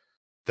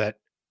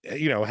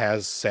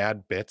has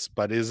sad bits,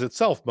 but is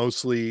itself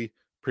mostly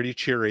pretty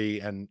cheery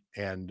and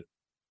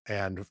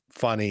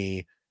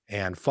funny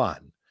and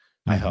fun,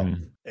 I hope.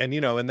 Mhm. And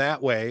in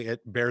that way,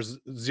 it bears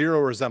zero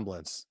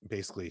resemblance,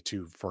 basically,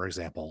 to, for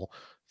example,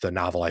 the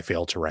novel I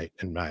failed to write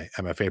in my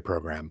MFA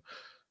program,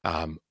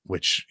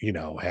 which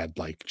had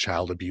like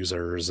child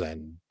abusers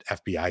and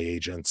FBI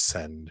agents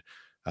and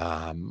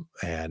an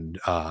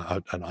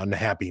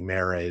unhappy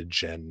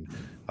marriage and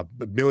a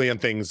million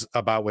things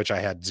about which I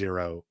had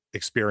zero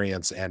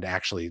experience and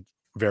actually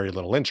very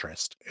little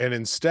interest. And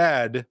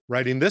instead,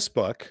 writing this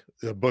book,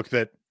 a book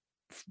that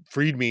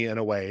freed me in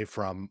a way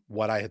from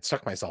what I had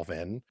stuck myself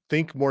in,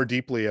 think more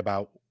deeply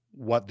about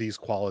what these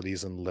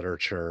qualities in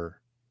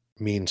literature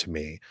mean to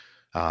me,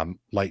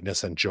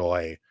 lightness and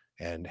joy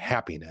and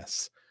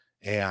happiness,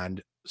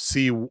 and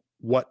see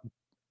what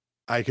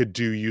I could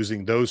do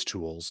using those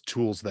tools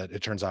that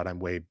it turns out I'm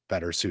way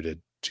better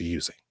suited to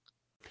using.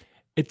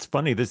 It's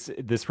funny,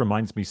 this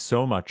reminds me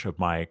so much of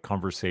my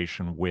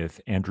conversation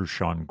with Andrew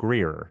Sean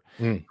Greer,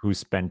 Mm. who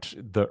spent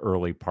the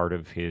early part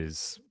of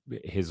his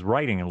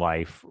writing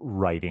life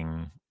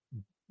writing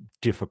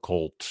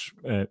difficult,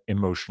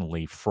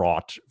 emotionally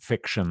fraught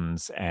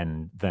fictions,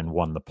 and then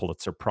won the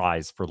Pulitzer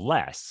Prize for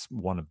Less,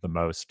 one of the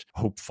most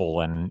hopeful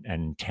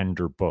and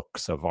tender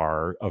books of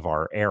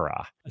our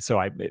era. So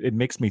it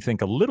makes me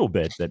think a little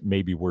bit that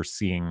maybe we're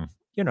seeing,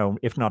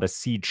 if not a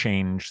sea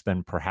change,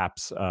 then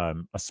perhaps a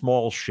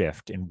small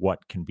shift in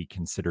what can be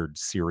considered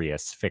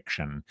serious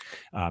fiction,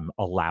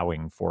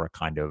 allowing for a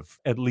kind of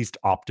at least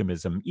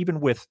optimism, even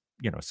with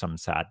some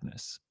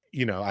sadness.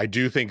 I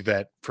do think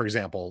that, for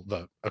example,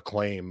 the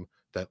acclaim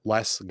that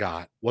Less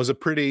got was a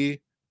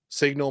pretty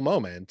signal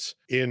moment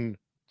in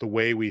the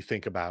way we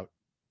think about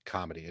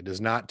comedy. It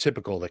is not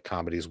typical that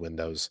comedies win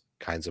those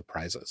kinds of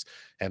prizes.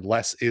 And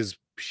Less is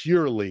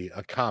purely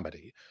a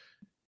comedy.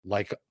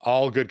 Like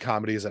all good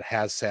comedies, it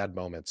has sad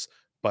moments,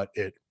 but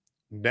it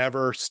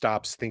never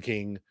stops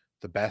thinking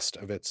the best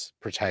of its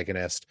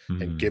protagonist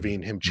and Mm.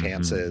 giving him Mhm.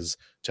 chances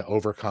to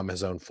overcome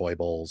his own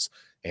foibles.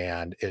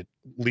 And it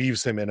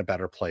leaves him in a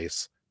better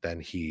place than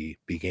he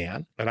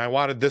began. And I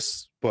wanted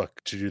this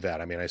book to do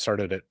that. I mean, I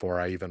started it before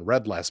I even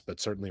read Less, but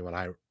certainly when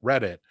I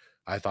read it,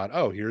 I thought,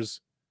 oh, here's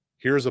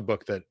a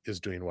book that is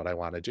doing what I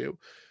want to do.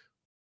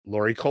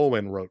 Laurie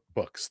Colwin wrote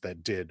books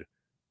that did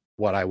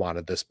what I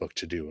wanted this book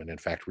to do. And in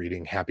fact,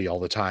 reading Happy All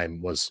the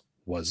Time was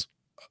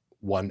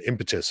one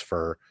impetus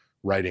for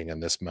writing in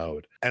this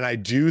mode. And I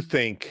do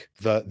think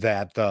that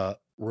the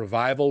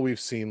revival we've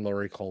seen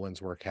Laurie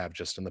Colwin's work have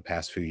just in the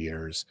past few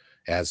years,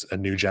 as a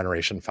new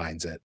generation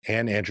finds it,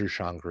 and Andrew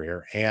Sean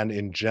Greer, and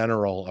in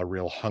general, a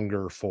real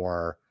hunger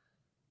for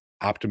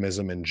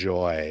optimism and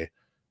joy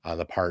on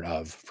the part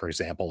of, for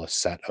example, a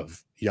set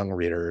of young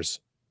readers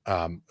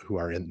who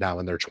are now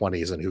in their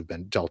 20s and who've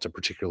been dealt a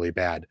particularly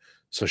bad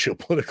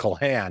socio-political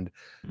hand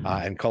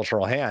Mm. and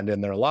cultural hand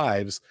in their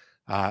lives,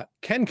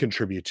 can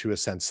contribute to a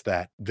sense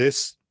that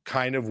this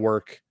kind of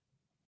work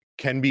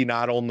can be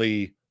not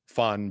only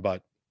fun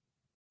but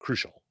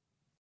crucial.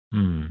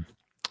 Mm.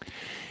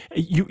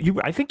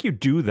 I think you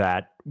do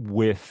that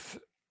with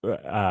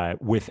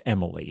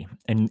Emily,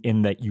 and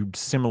in that you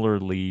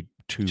similarly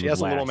She to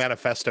has a little Les.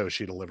 manifesto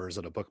she delivers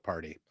at a book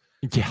party.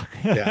 Yeah.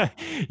 Yeah.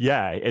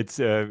 Yeah,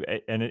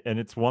 and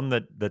it's one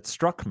that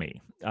struck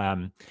me.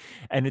 And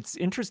it's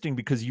interesting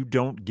because you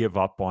don't give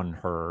up on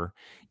her,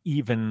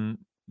 even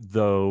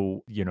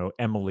though,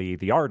 Emily,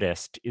 the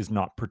artist, is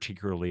not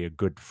particularly a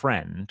good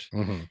friend,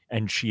 Mhm.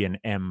 and she and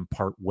M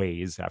part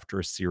ways after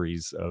a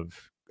series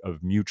of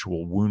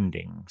mutual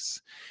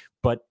woundings.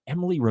 But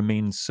Emily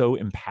remains so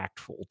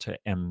impactful to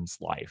M's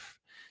life.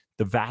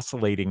 The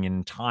vacillating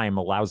in time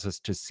allows us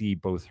to see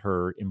both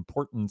her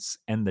importance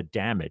and the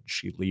damage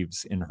she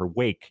leaves in her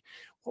wake.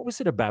 What was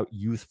it about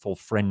youthful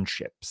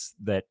friendships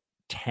that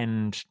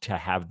tend to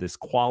have this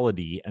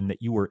quality and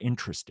that you were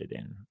interested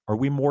in? Are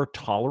we more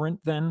tolerant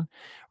then?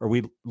 Are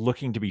we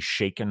looking to be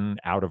shaken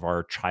out of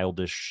our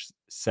childish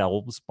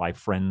selves by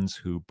friends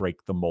who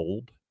break the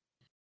mold?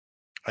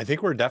 I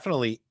think we're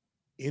definitely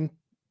in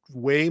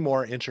way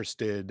more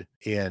interested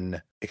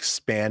in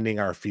expanding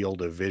our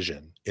field of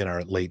vision in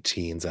our late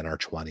teens and our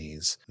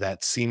 20s.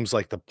 That seems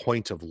like the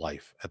point of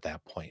life at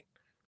that point,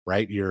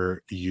 right?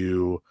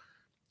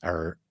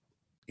 Are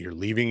you're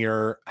leaving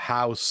your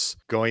house,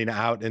 going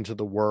out into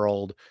the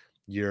world.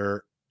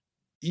 You're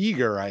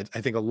eager. I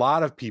think a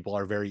lot of people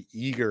are very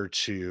eager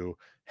to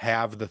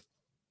have the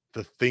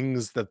the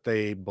things that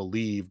they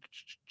believed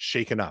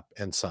shaken up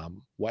in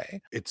some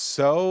way. It's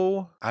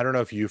so, I don't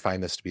know if you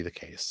find this to be the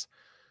case.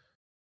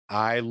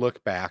 I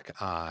look back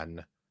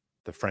on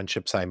the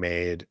friendships I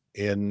made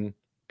in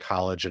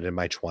college and in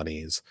my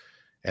 20s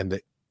and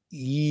the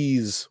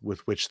ease with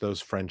which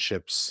those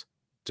friendships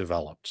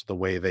developed, the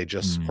way they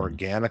just Mm,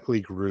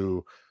 organically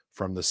grew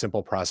from the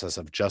simple process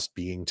of just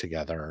being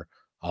together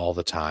all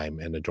the time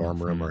in a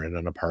dorm room or mhm. in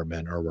an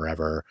apartment or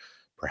wherever,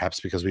 perhaps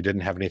because we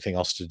didn't have anything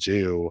else to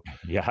do,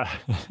 Yeah.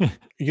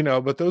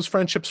 but those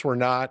friendships were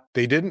not,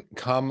 they didn't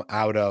come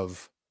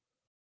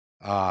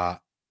uh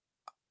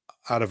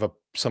out of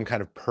some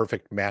kind of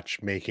perfect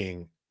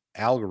matchmaking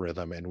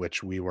algorithm in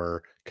which we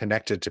were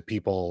connected to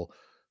people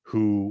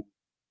who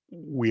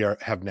we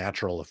have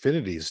natural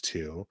affinities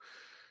to.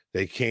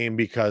 They came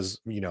because,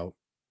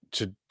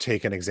 to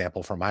take an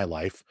example from my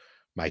life,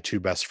 my two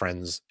best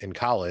friends in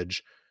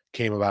college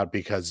came about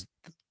because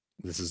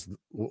this is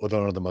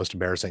one of the most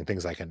embarrassing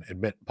things I can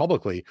admit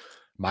publicly.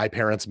 My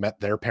parents met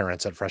their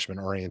parents at freshman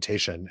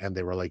orientation and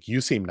they were like,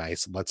 "You seem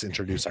nice. Let's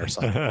introduce our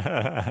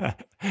son."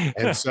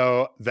 And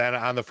so then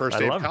on the first I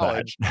day of love that.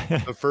 college,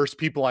 the first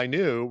people I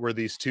knew were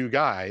these two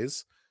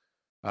guys.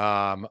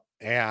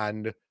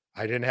 And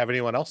I didn't have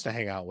anyone else to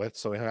hang out with,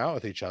 so we hung out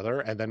with each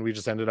other, and then we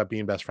just ended up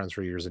being best friends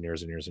for years and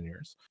years and years and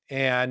years.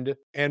 And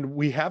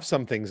we have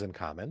some things in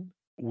common.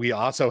 We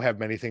also have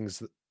many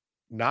things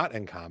not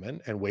in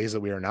common and ways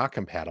that we are not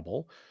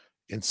compatible.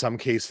 In some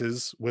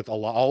cases, with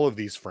all of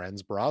these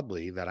friends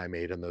broadly that I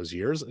made in those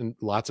years, in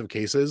lots of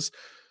cases,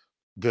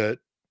 the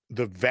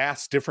the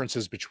vast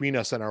differences between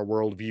us and our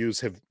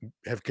worldviews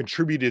have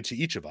contributed to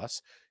each of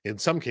us. In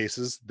some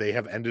cases, they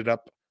have ended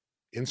up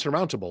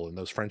insurmountable, and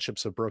those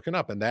friendships have broken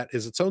up, and that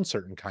is its own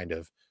certain kind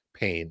of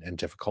pain and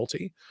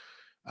difficulty.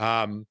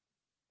 Um,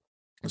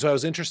 so I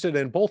was interested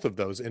in both of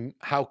those, and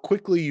how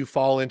quickly you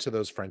fall into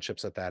those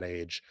friendships at that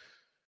age,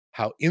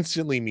 how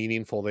instantly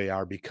meaningful they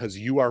are because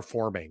you are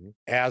forming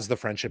as the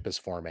friendship is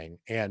forming,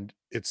 and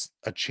it's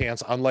a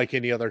chance, unlike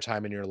any other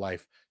time in your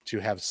life, to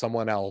have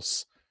someone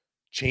else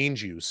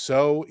change you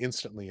so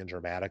instantly and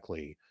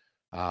dramatically,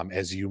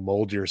 as you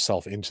mold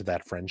yourself into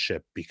that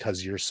friendship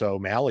because you're so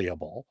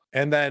malleable.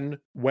 And then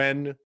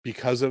when,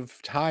 because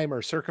of time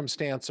or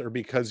circumstance, or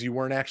because you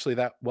weren't actually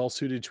that well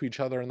suited to each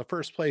other in the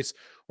first place,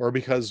 or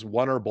because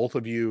one or both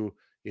of you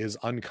is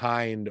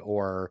unkind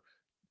or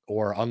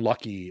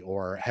unlucky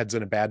or heads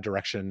in a bad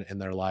direction in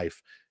their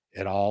life,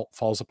 it all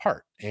falls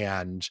apart.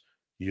 And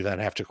you then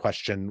have to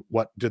question,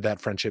 what did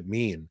that friendship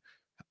mean?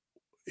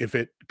 If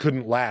it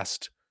couldn't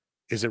last,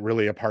 is it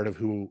really a part of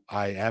who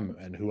I am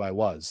and who I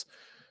was?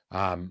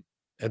 Um,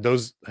 and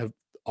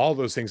all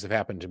those things have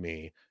happened to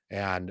me,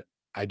 and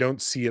I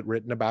don't see it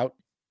written about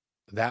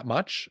that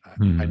much. I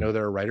Mhm. know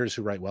there are writers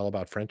who write well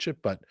about friendship,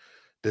 but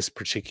this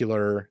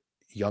particular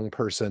young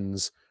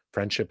person's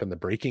friendship and the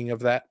breaking of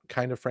that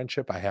kind of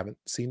friendship, I haven't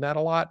seen that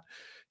a lot,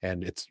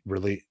 and it's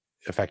really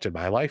affected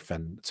my life,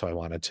 and so I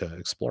wanted to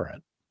explore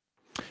it.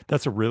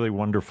 That's a really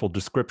wonderful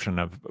description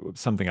of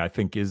something I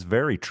think is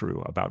very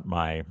true about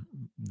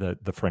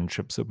the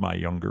friendships of my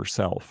younger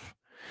self.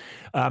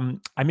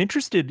 I'm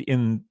interested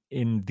in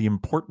the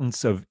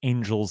importance of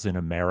angels in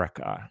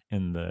America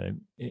in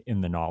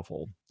the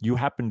novel. You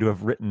happen to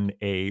have written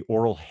a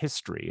oral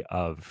history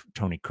of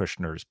Tony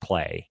Kushner's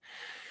play,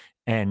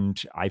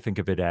 and I think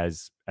of it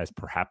as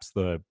perhaps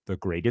the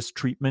greatest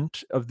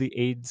treatment of the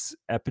AIDS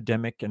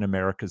epidemic and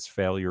America's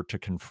failure to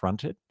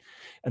confront it.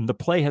 And the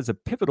play has a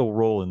pivotal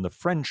role in the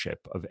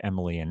friendship of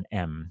Emily and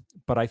M,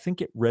 but I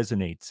think it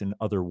resonates in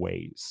other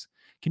ways.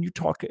 Can you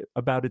talk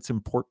about its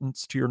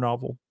importance to your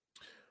novel?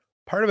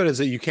 Part of it is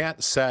that you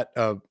can't set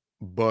a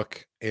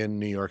book in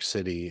New York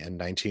City in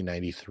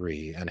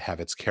 1993 and have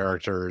its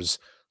characters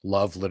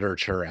love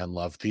literature and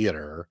love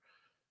theater,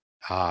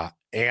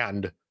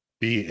 and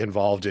be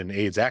involved in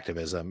AIDS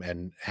activism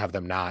and have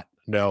them not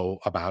know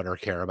about or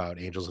care about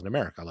Angels in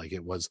America. Like,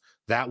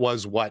 that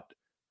was what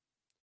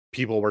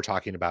people were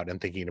talking about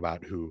and thinking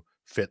about who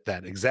fit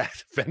that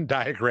exact Venn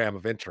diagram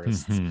of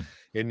interests Mhm.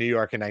 in New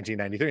York in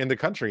 1993, in the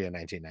country in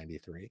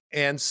 1993.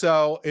 And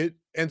so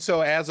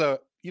as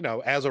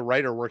a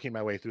writer working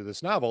my way through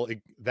this novel,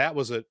 that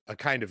was a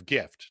kind of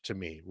gift to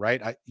me,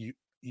 right?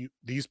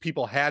 These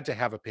people had to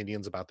have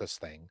opinions about this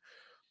thing.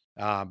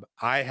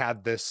 I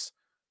had this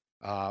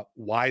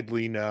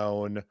widely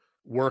known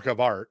work of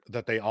art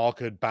that they all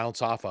could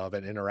bounce off of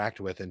and interact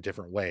with in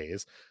different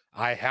ways.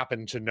 I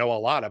happen to know a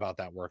lot about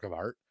that work of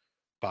art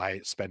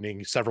by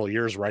spending several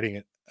years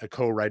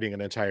co-writing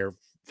an entire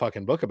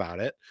fucking book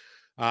about it.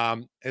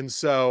 And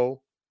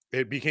so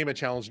it became a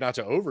challenge not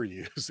to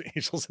overuse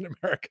Angels in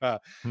America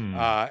Hmm.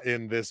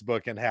 in this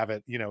book and have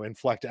it,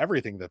 inflect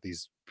everything that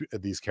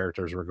these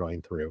characters were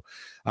going through.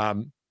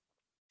 Um,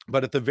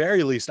 but at the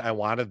very least, I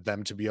wanted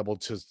them to be able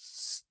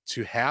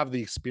to have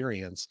the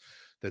experience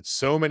that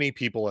so many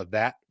people at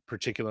that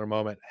particular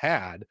moment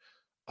had,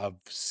 of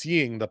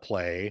seeing the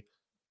play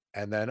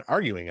and then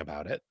arguing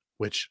about it,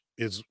 which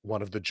is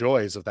one of the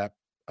joys of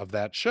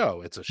that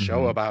show. It's a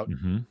show Mhm. about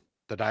Mhm.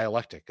 the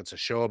dialectic. It's a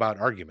show about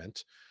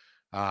argument,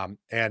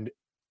 and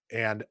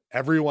And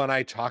everyone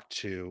I talked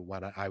to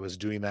when I was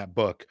doing that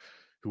book,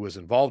 who was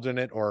involved in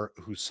it or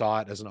who saw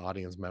it as an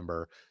audience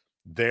member,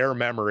 their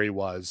memory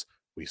was,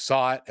 we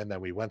saw it and then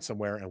we went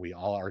somewhere and we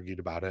all argued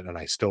about it. And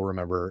I still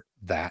remember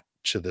that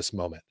to this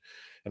moment.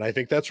 And I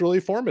think that's really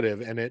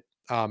formative. And it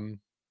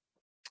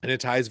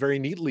ties very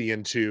neatly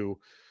into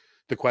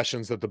the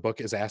questions that the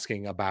book is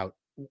asking about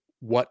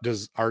what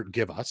does art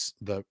give us,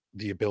 the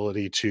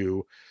ability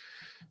to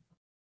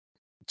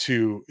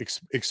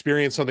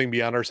experience something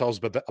beyond ourselves,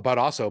 but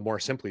also more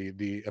simply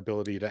the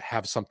ability to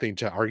have something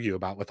to argue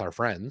about with our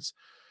friends.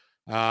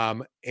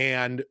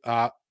 And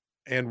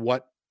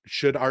what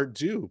should art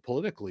do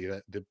politically?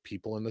 That the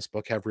people in this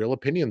book have real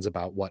opinions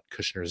about what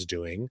Kushner's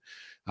doing,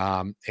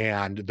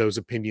 and those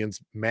opinions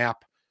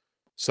map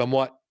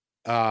somewhat,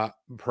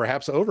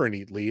 perhaps over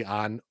neatly,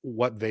 on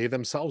what they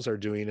themselves are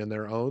doing in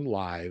their own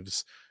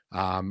lives,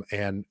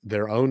 and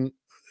their own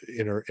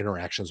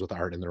interactions with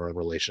art and their own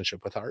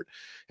relationship with art.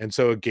 And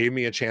so it gave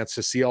me a chance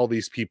to see all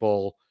these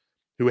people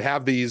who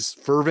have these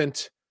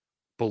fervent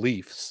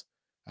beliefs,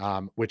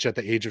 which at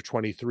the age of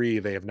 23,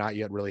 they have not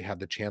yet really had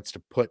the chance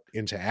to put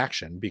into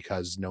action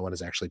because no one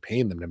is actually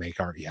paying them to make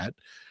art yet,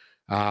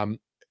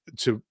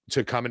 to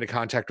come into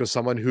contact with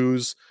someone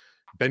who's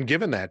been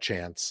given that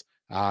chance,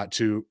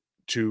 to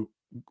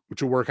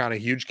work on a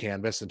huge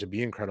canvas and to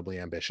be incredibly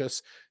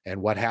ambitious,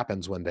 and what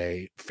happens when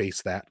they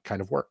face that kind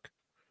of work.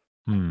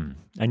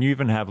 And you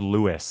even have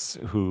Lewis,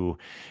 who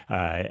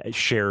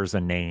shares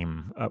a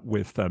name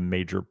with a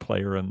major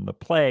player in the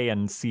play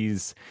and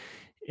sees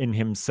in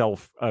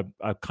himself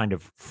a kind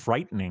of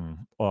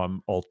frightening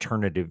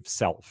alternative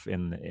self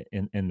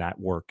in that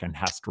work, and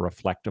has to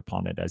reflect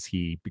upon it as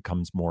he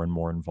becomes more and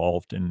more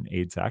involved in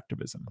AIDS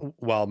activism.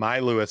 Well, my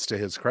Lewis, to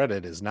his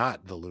credit, is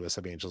not the Lewis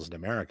of Angels in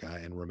America,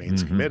 and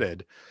remains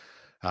committed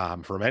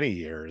for many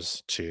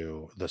years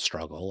to the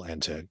struggle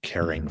and to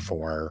caring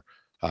for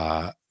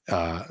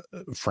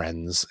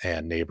friends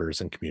and neighbors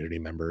and community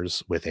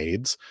members with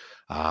AIDS.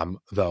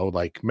 Though,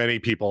 like many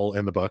people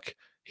in the book,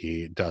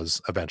 he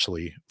does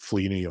eventually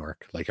flee New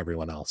York like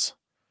everyone else.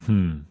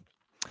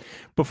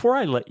 Before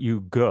I let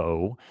you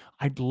go,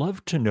 I'd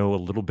love to know a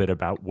little bit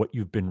about what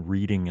you've been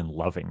reading and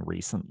loving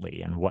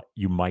recently and what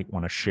you might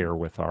want to share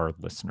with our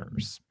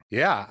listeners.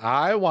 Yeah,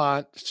 I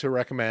want to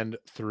recommend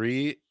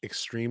 3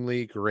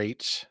 extremely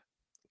great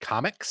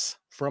comics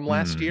from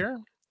last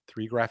year.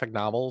 3 graphic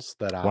novels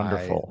that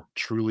Wonderful. I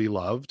truly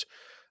loved.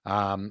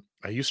 I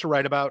used to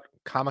write about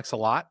comics a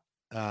lot.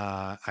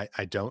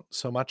 I don't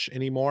so much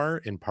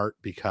anymore, in part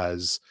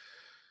because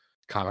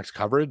comics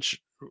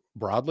coverage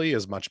broadly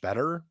is much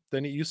better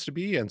than it used to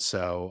be. And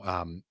so,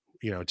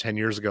 10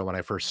 years ago when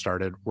I first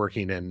started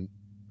working in,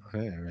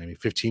 maybe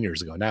 15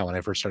 years ago now, when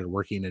I first started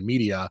working in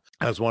media,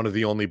 I was one of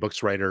the only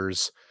books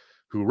writers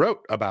who wrote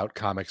about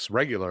comics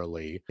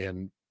regularly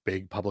in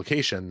big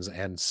publications.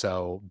 And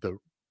so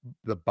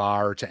the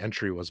bar to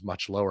entry was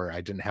much lower.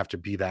 I didn't have to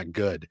be that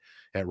good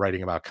at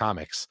writing about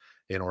comics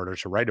in order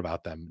to write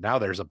about them. Now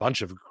there's a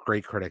bunch of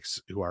great critics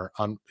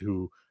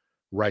who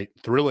write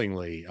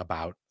thrillingly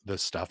about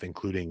this stuff,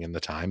 including in the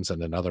Times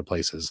and in other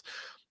places.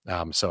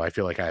 So I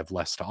feel like I have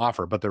less to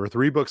offer, but there were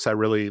 3 books I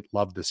really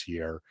loved this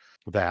year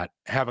that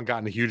haven't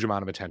gotten a huge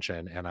amount of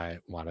attention, and I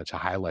wanted to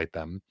highlight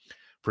them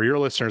for your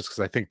listeners because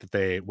I think that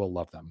they will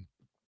love them.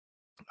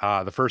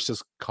 The first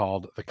is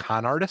called The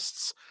Con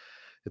Artists.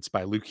 It's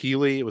by Luke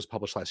Healy. It was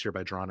published last year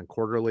by Drawn and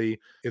Quarterly.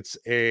 It's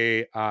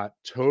a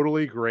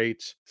totally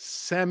great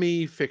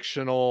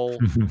semi-fictional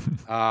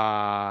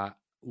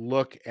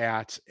look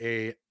at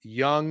a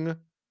young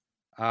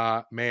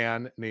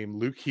man named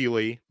Luke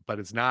Healy, but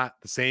it's not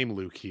the same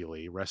Luke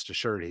Healy, rest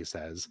assured, he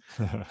says,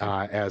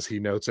 as he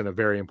notes in a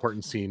very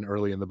important scene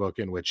early in the book,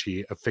 in which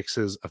he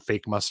affixes a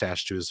fake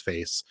mustache to his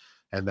face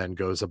and then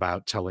goes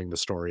about telling the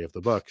story of the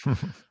book,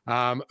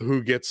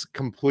 who gets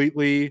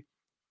completely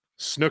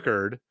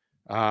snookered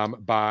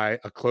by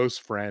a close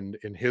friend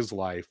in his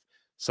life,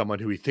 someone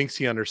who he thinks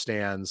he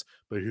understands,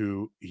 but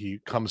who he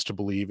comes to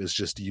believe is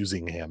just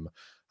using him.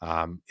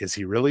 Is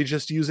he really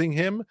just using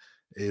him?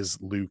 Is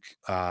Luke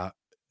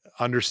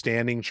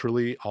understanding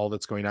truly all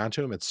that's going on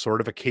to him? It's sort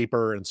of a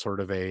caper and sort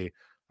of a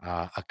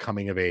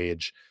coming of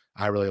age.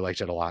 I really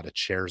liked it a lot. It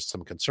shares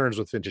some concerns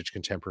with vintage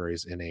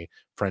contemporaries in a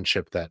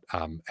friendship that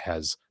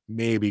has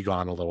maybe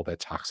gone a little bit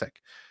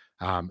toxic.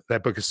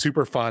 That book is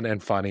super fun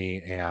and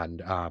funny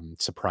and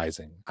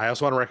surprising. I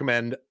also want to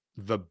recommend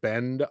The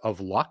Bend of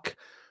Luck,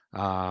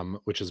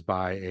 which is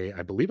by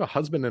I believe a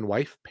husband and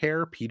wife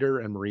pair, Peter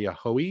and Maria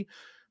Hoey.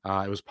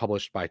 It was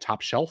published by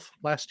Top Shelf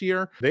last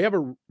year. They have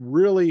a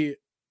really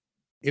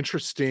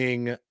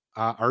interesting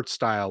art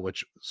style,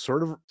 which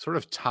sort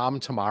of Tom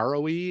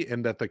Tomorrow-y,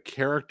 in that the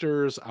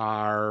characters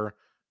are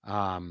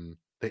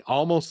they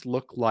almost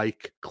look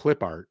like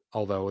clip art,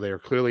 although they are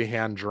clearly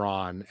hand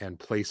drawn and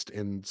placed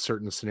in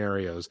certain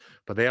scenarios,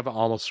 but they have an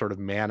almost sort of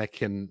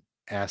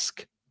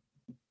mannequin-esque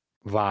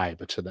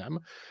vibe to them.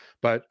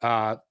 But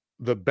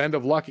The Bend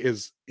of Luck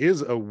is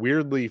a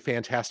weirdly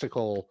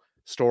fantastical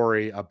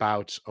story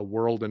about a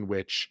world in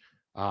which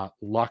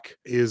luck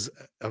is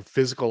a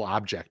physical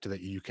object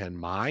that you can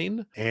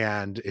mine,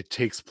 and it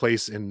takes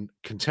place in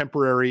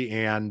contemporary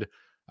and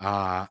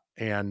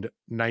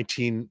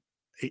 19th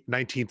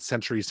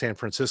century San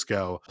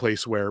Francisco,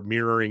 place where,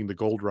 mirroring the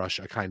gold rush,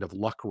 a kind of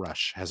luck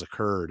rush has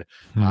occurred,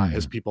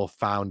 as people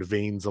found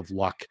veins of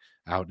luck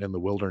out in the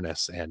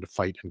wilderness and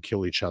fight and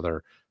kill each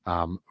other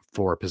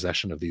for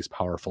possession of these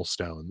powerful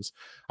stones.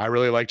 I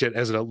really liked it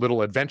as a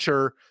little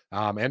adventure,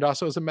 and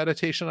also as a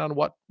meditation on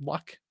what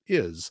luck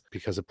is,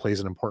 because it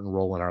plays an important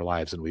role in our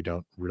lives and we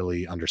don't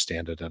really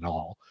understand it at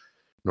all,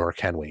 nor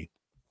can we.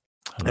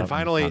 And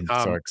finally,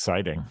 so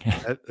exciting.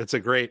 it's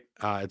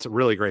a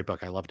really great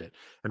book. I loved it.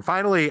 And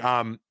finally,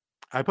 I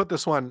put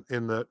this one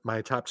in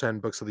my top 10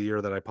 books of the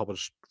year that I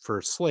published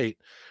for Slate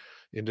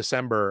in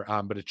December.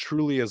 But it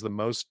truly is the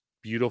most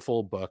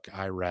beautiful book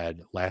I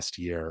read last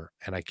year.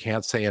 And I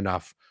can't say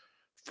enough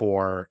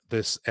for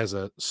this as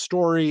a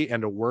story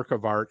and a work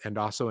of art, and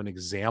also an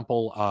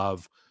example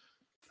of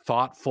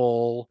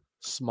thoughtful,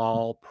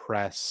 small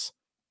press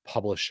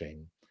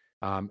publishing.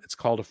 It's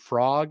called A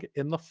Frog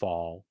in the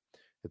Fall.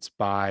 It's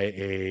by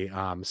a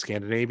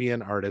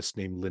Scandinavian artist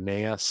named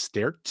Linnea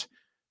Sterte.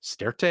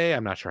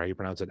 I'm not sure how you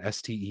pronounce it.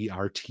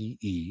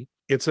 Sterte.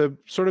 It's a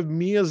sort of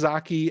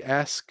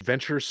Miyazaki-esque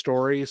adventure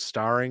story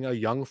starring a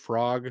young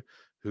frog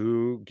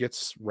who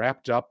gets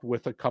wrapped up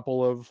with a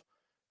couple of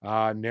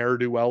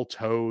ne'er-do-well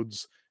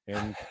toads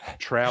and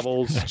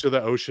travels to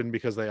the ocean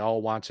because they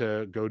all want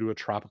to go to a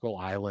tropical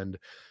island,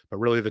 but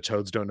really the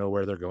toads don't know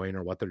where they're going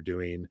or what they're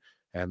doing.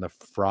 And the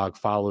frog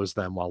follows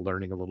them while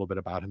learning a little bit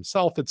about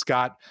himself. It's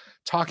got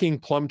talking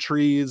plum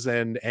trees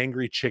and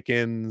angry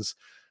chickens.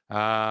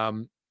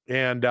 And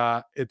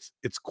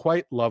it's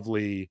quite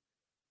lovely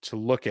to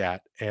look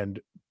at,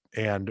 and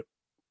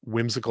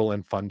whimsical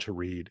and fun to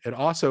read. It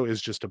also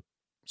is just a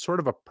sort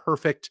of a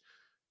perfect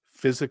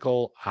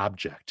physical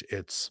object.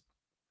 It's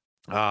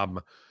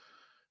done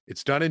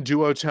in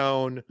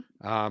duotone.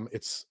 I'm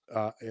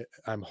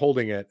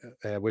holding it.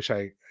 I wish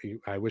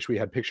we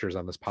had pictures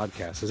on this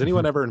podcast. Has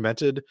anyone ever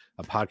invented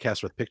a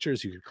podcast with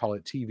pictures? You could call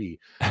it TV.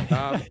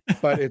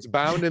 But it's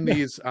bound in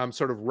these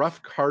sort of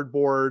rough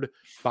cardboard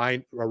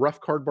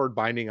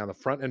binding on the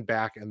front and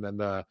back, and then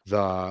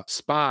the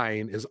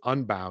spine is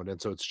unbound,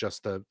 and so it's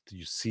just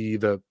you see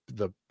the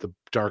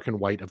dark and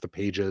white of the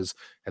pages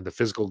and the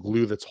physical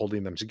glue that's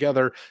holding them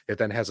together. It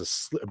then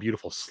has a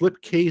beautiful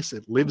slip case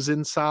it lives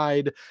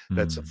inside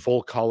that's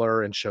full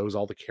color and shows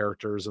all the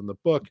characters in the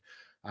book.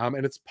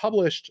 And it's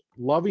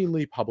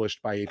lovingly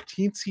published by a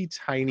teensy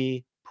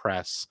tiny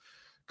press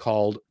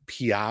called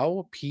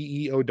Peow,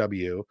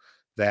 Peow,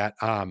 that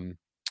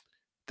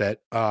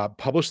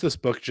published this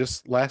book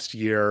just last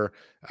year,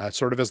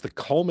 sort of as the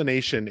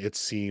culmination, it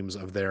seems,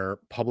 of their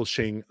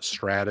publishing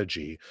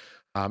strategy.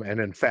 And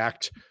in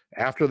fact,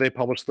 after they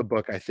published the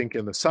book, I think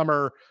in the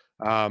summer,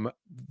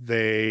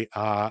 they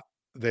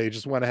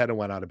just went ahead and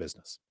went out of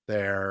business.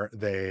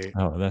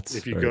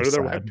 If you go to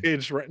their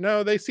webpage right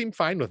now, they seem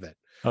fine with it.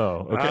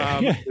 Oh,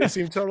 okay. They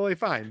seem totally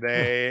fine.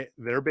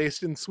 They're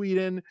based in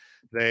Sweden.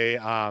 They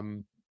have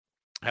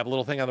a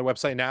little thing on their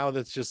website now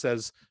that just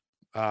says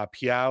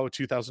Peow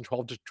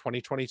 2012 to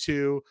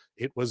 2022.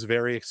 It was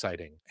very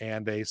exciting,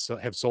 and they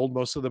have sold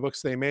most of the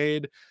books they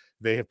made.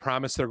 They have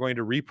promised they're going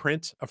to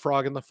reprint A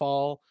Frog in the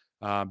Fall,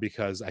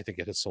 because I think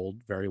it has sold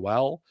very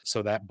well.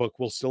 So that book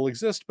will still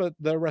exist, but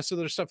the rest of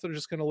their stuff, they're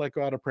just going to let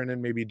go out of print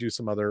and maybe do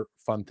some other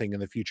fun thing in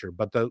the future.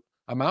 But the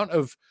amount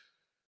of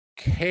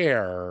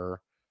care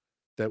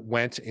that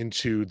went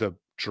into the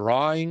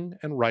drawing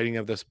and writing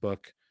of this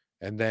book,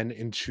 and then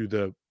into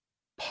the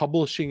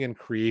publishing and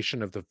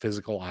creation of the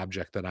physical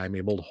object that I'm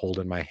able to hold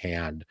in my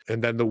hand,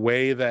 and then the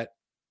way that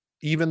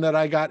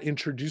I got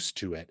introduced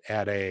to it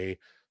at a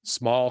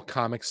small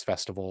comics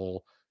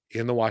festival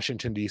in the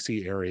Washington,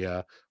 D.C.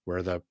 area,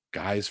 where the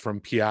guys from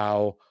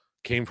Peow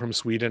came from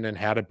Sweden and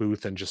had a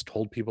booth and just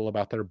told people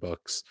about their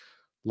books.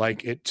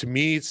 Like, it, to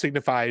me,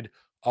 signified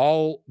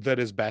all that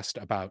is best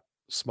about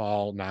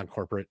small,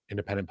 non-corporate,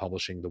 independent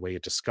publishing, the way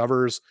it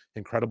discovers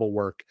incredible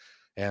work,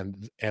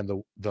 and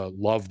the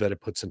love that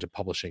it puts into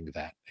publishing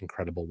that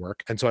incredible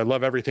work. And so I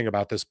love everything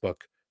about this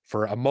book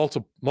for a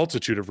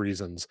multitude of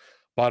reasons,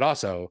 but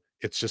also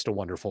it's just a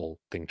wonderful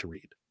thing to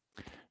read.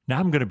 Now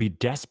I'm going to be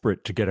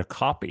desperate to get a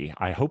copy.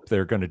 I hope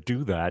they're going to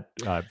do that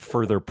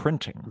further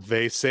printing.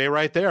 They say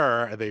right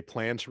there they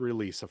plan to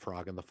release A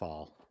Frog in the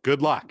Fall.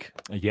 Good luck.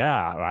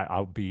 Yeah,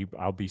 I'll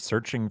be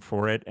searching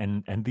for it,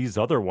 and these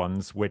other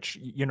ones, which,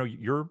 you know,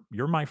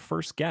 you're my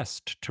first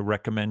guest to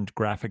recommend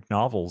graphic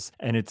novels,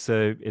 and it's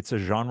a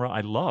genre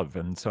I love,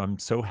 and so I'm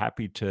so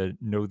happy to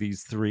know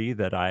these three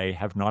that I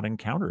have not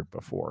encountered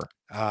before.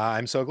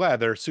 I'm so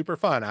glad. They're super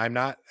fun. I'm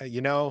not,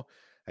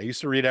 I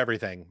used to read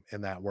everything in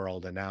that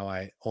world, and now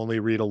I only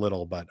read a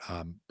little, but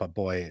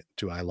boy,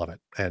 do I love it.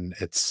 And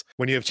it's,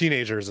 when you have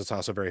teenagers, it's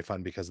also very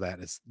fun because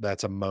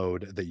that's a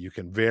mode that you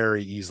can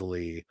very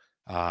easily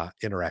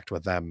interact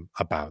with them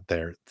about.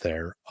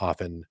 They're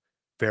often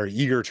very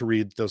eager to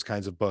read those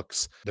kinds of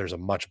books. There's a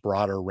much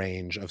broader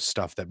range of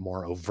stuff that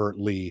more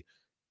overtly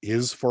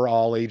is for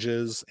all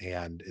ages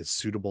and is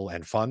suitable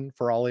and fun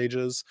for all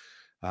ages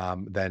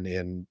than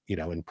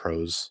in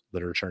prose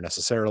literature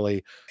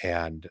necessarily.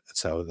 And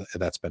so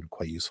that's been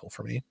quite useful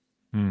for me.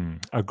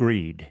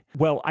 Agreed.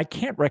 Well, I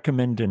can't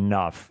recommend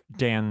enough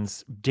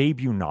Dan's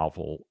debut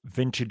novel,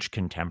 Vintage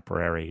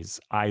Contemporaries.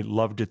 I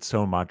loved it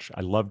so much.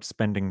 I loved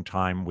spending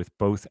time with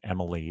both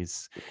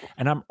Emilys.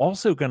 And I'm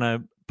also going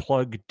to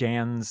plug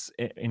Dan's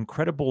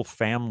incredible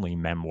family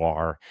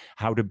memoir,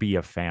 How to Be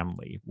a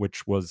Family,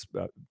 which was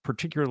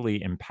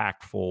particularly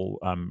impactful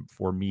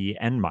for me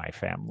and my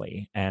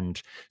family. And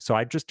so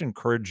I just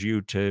encourage you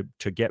to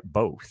get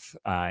both,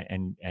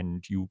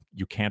 and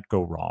you can't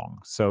go wrong.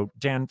 So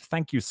Dan,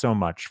 thank you so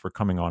much for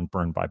coming on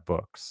Burned by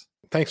Books.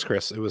 Thanks,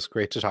 Chris. It was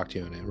great to talk to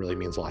you, and it really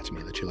means a lot to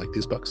me that you like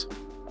these books.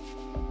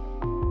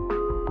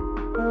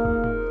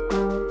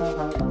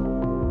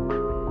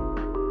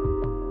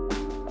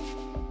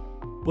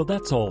 Well,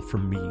 that's all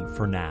from me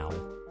for now.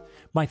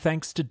 My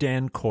thanks to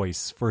Dan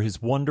Kois for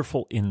his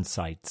wonderful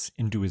insights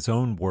into his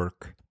own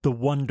work, the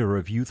wonder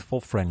of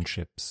youthful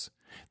friendships,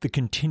 the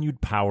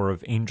continued power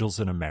of Angels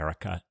in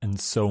America,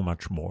 and so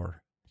much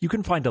more. You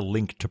can find a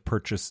link to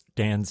purchase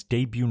Dan's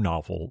debut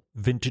novel,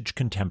 Vintage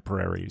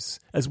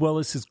Contemporaries, as well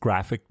as his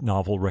graphic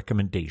novel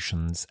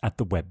recommendations at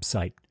the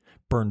website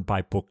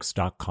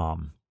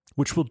burnedbybooks.com,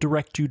 which will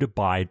direct you to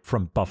buy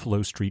from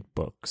Buffalo Street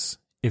Books,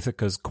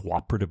 Ithaca's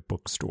cooperative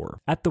bookstore.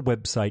 At the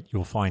website,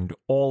 you'll find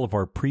all of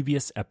our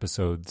previous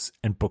episodes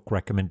and book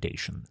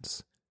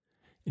recommendations.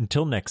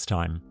 Until next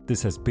time,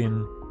 this has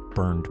been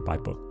Burned by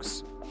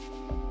Books.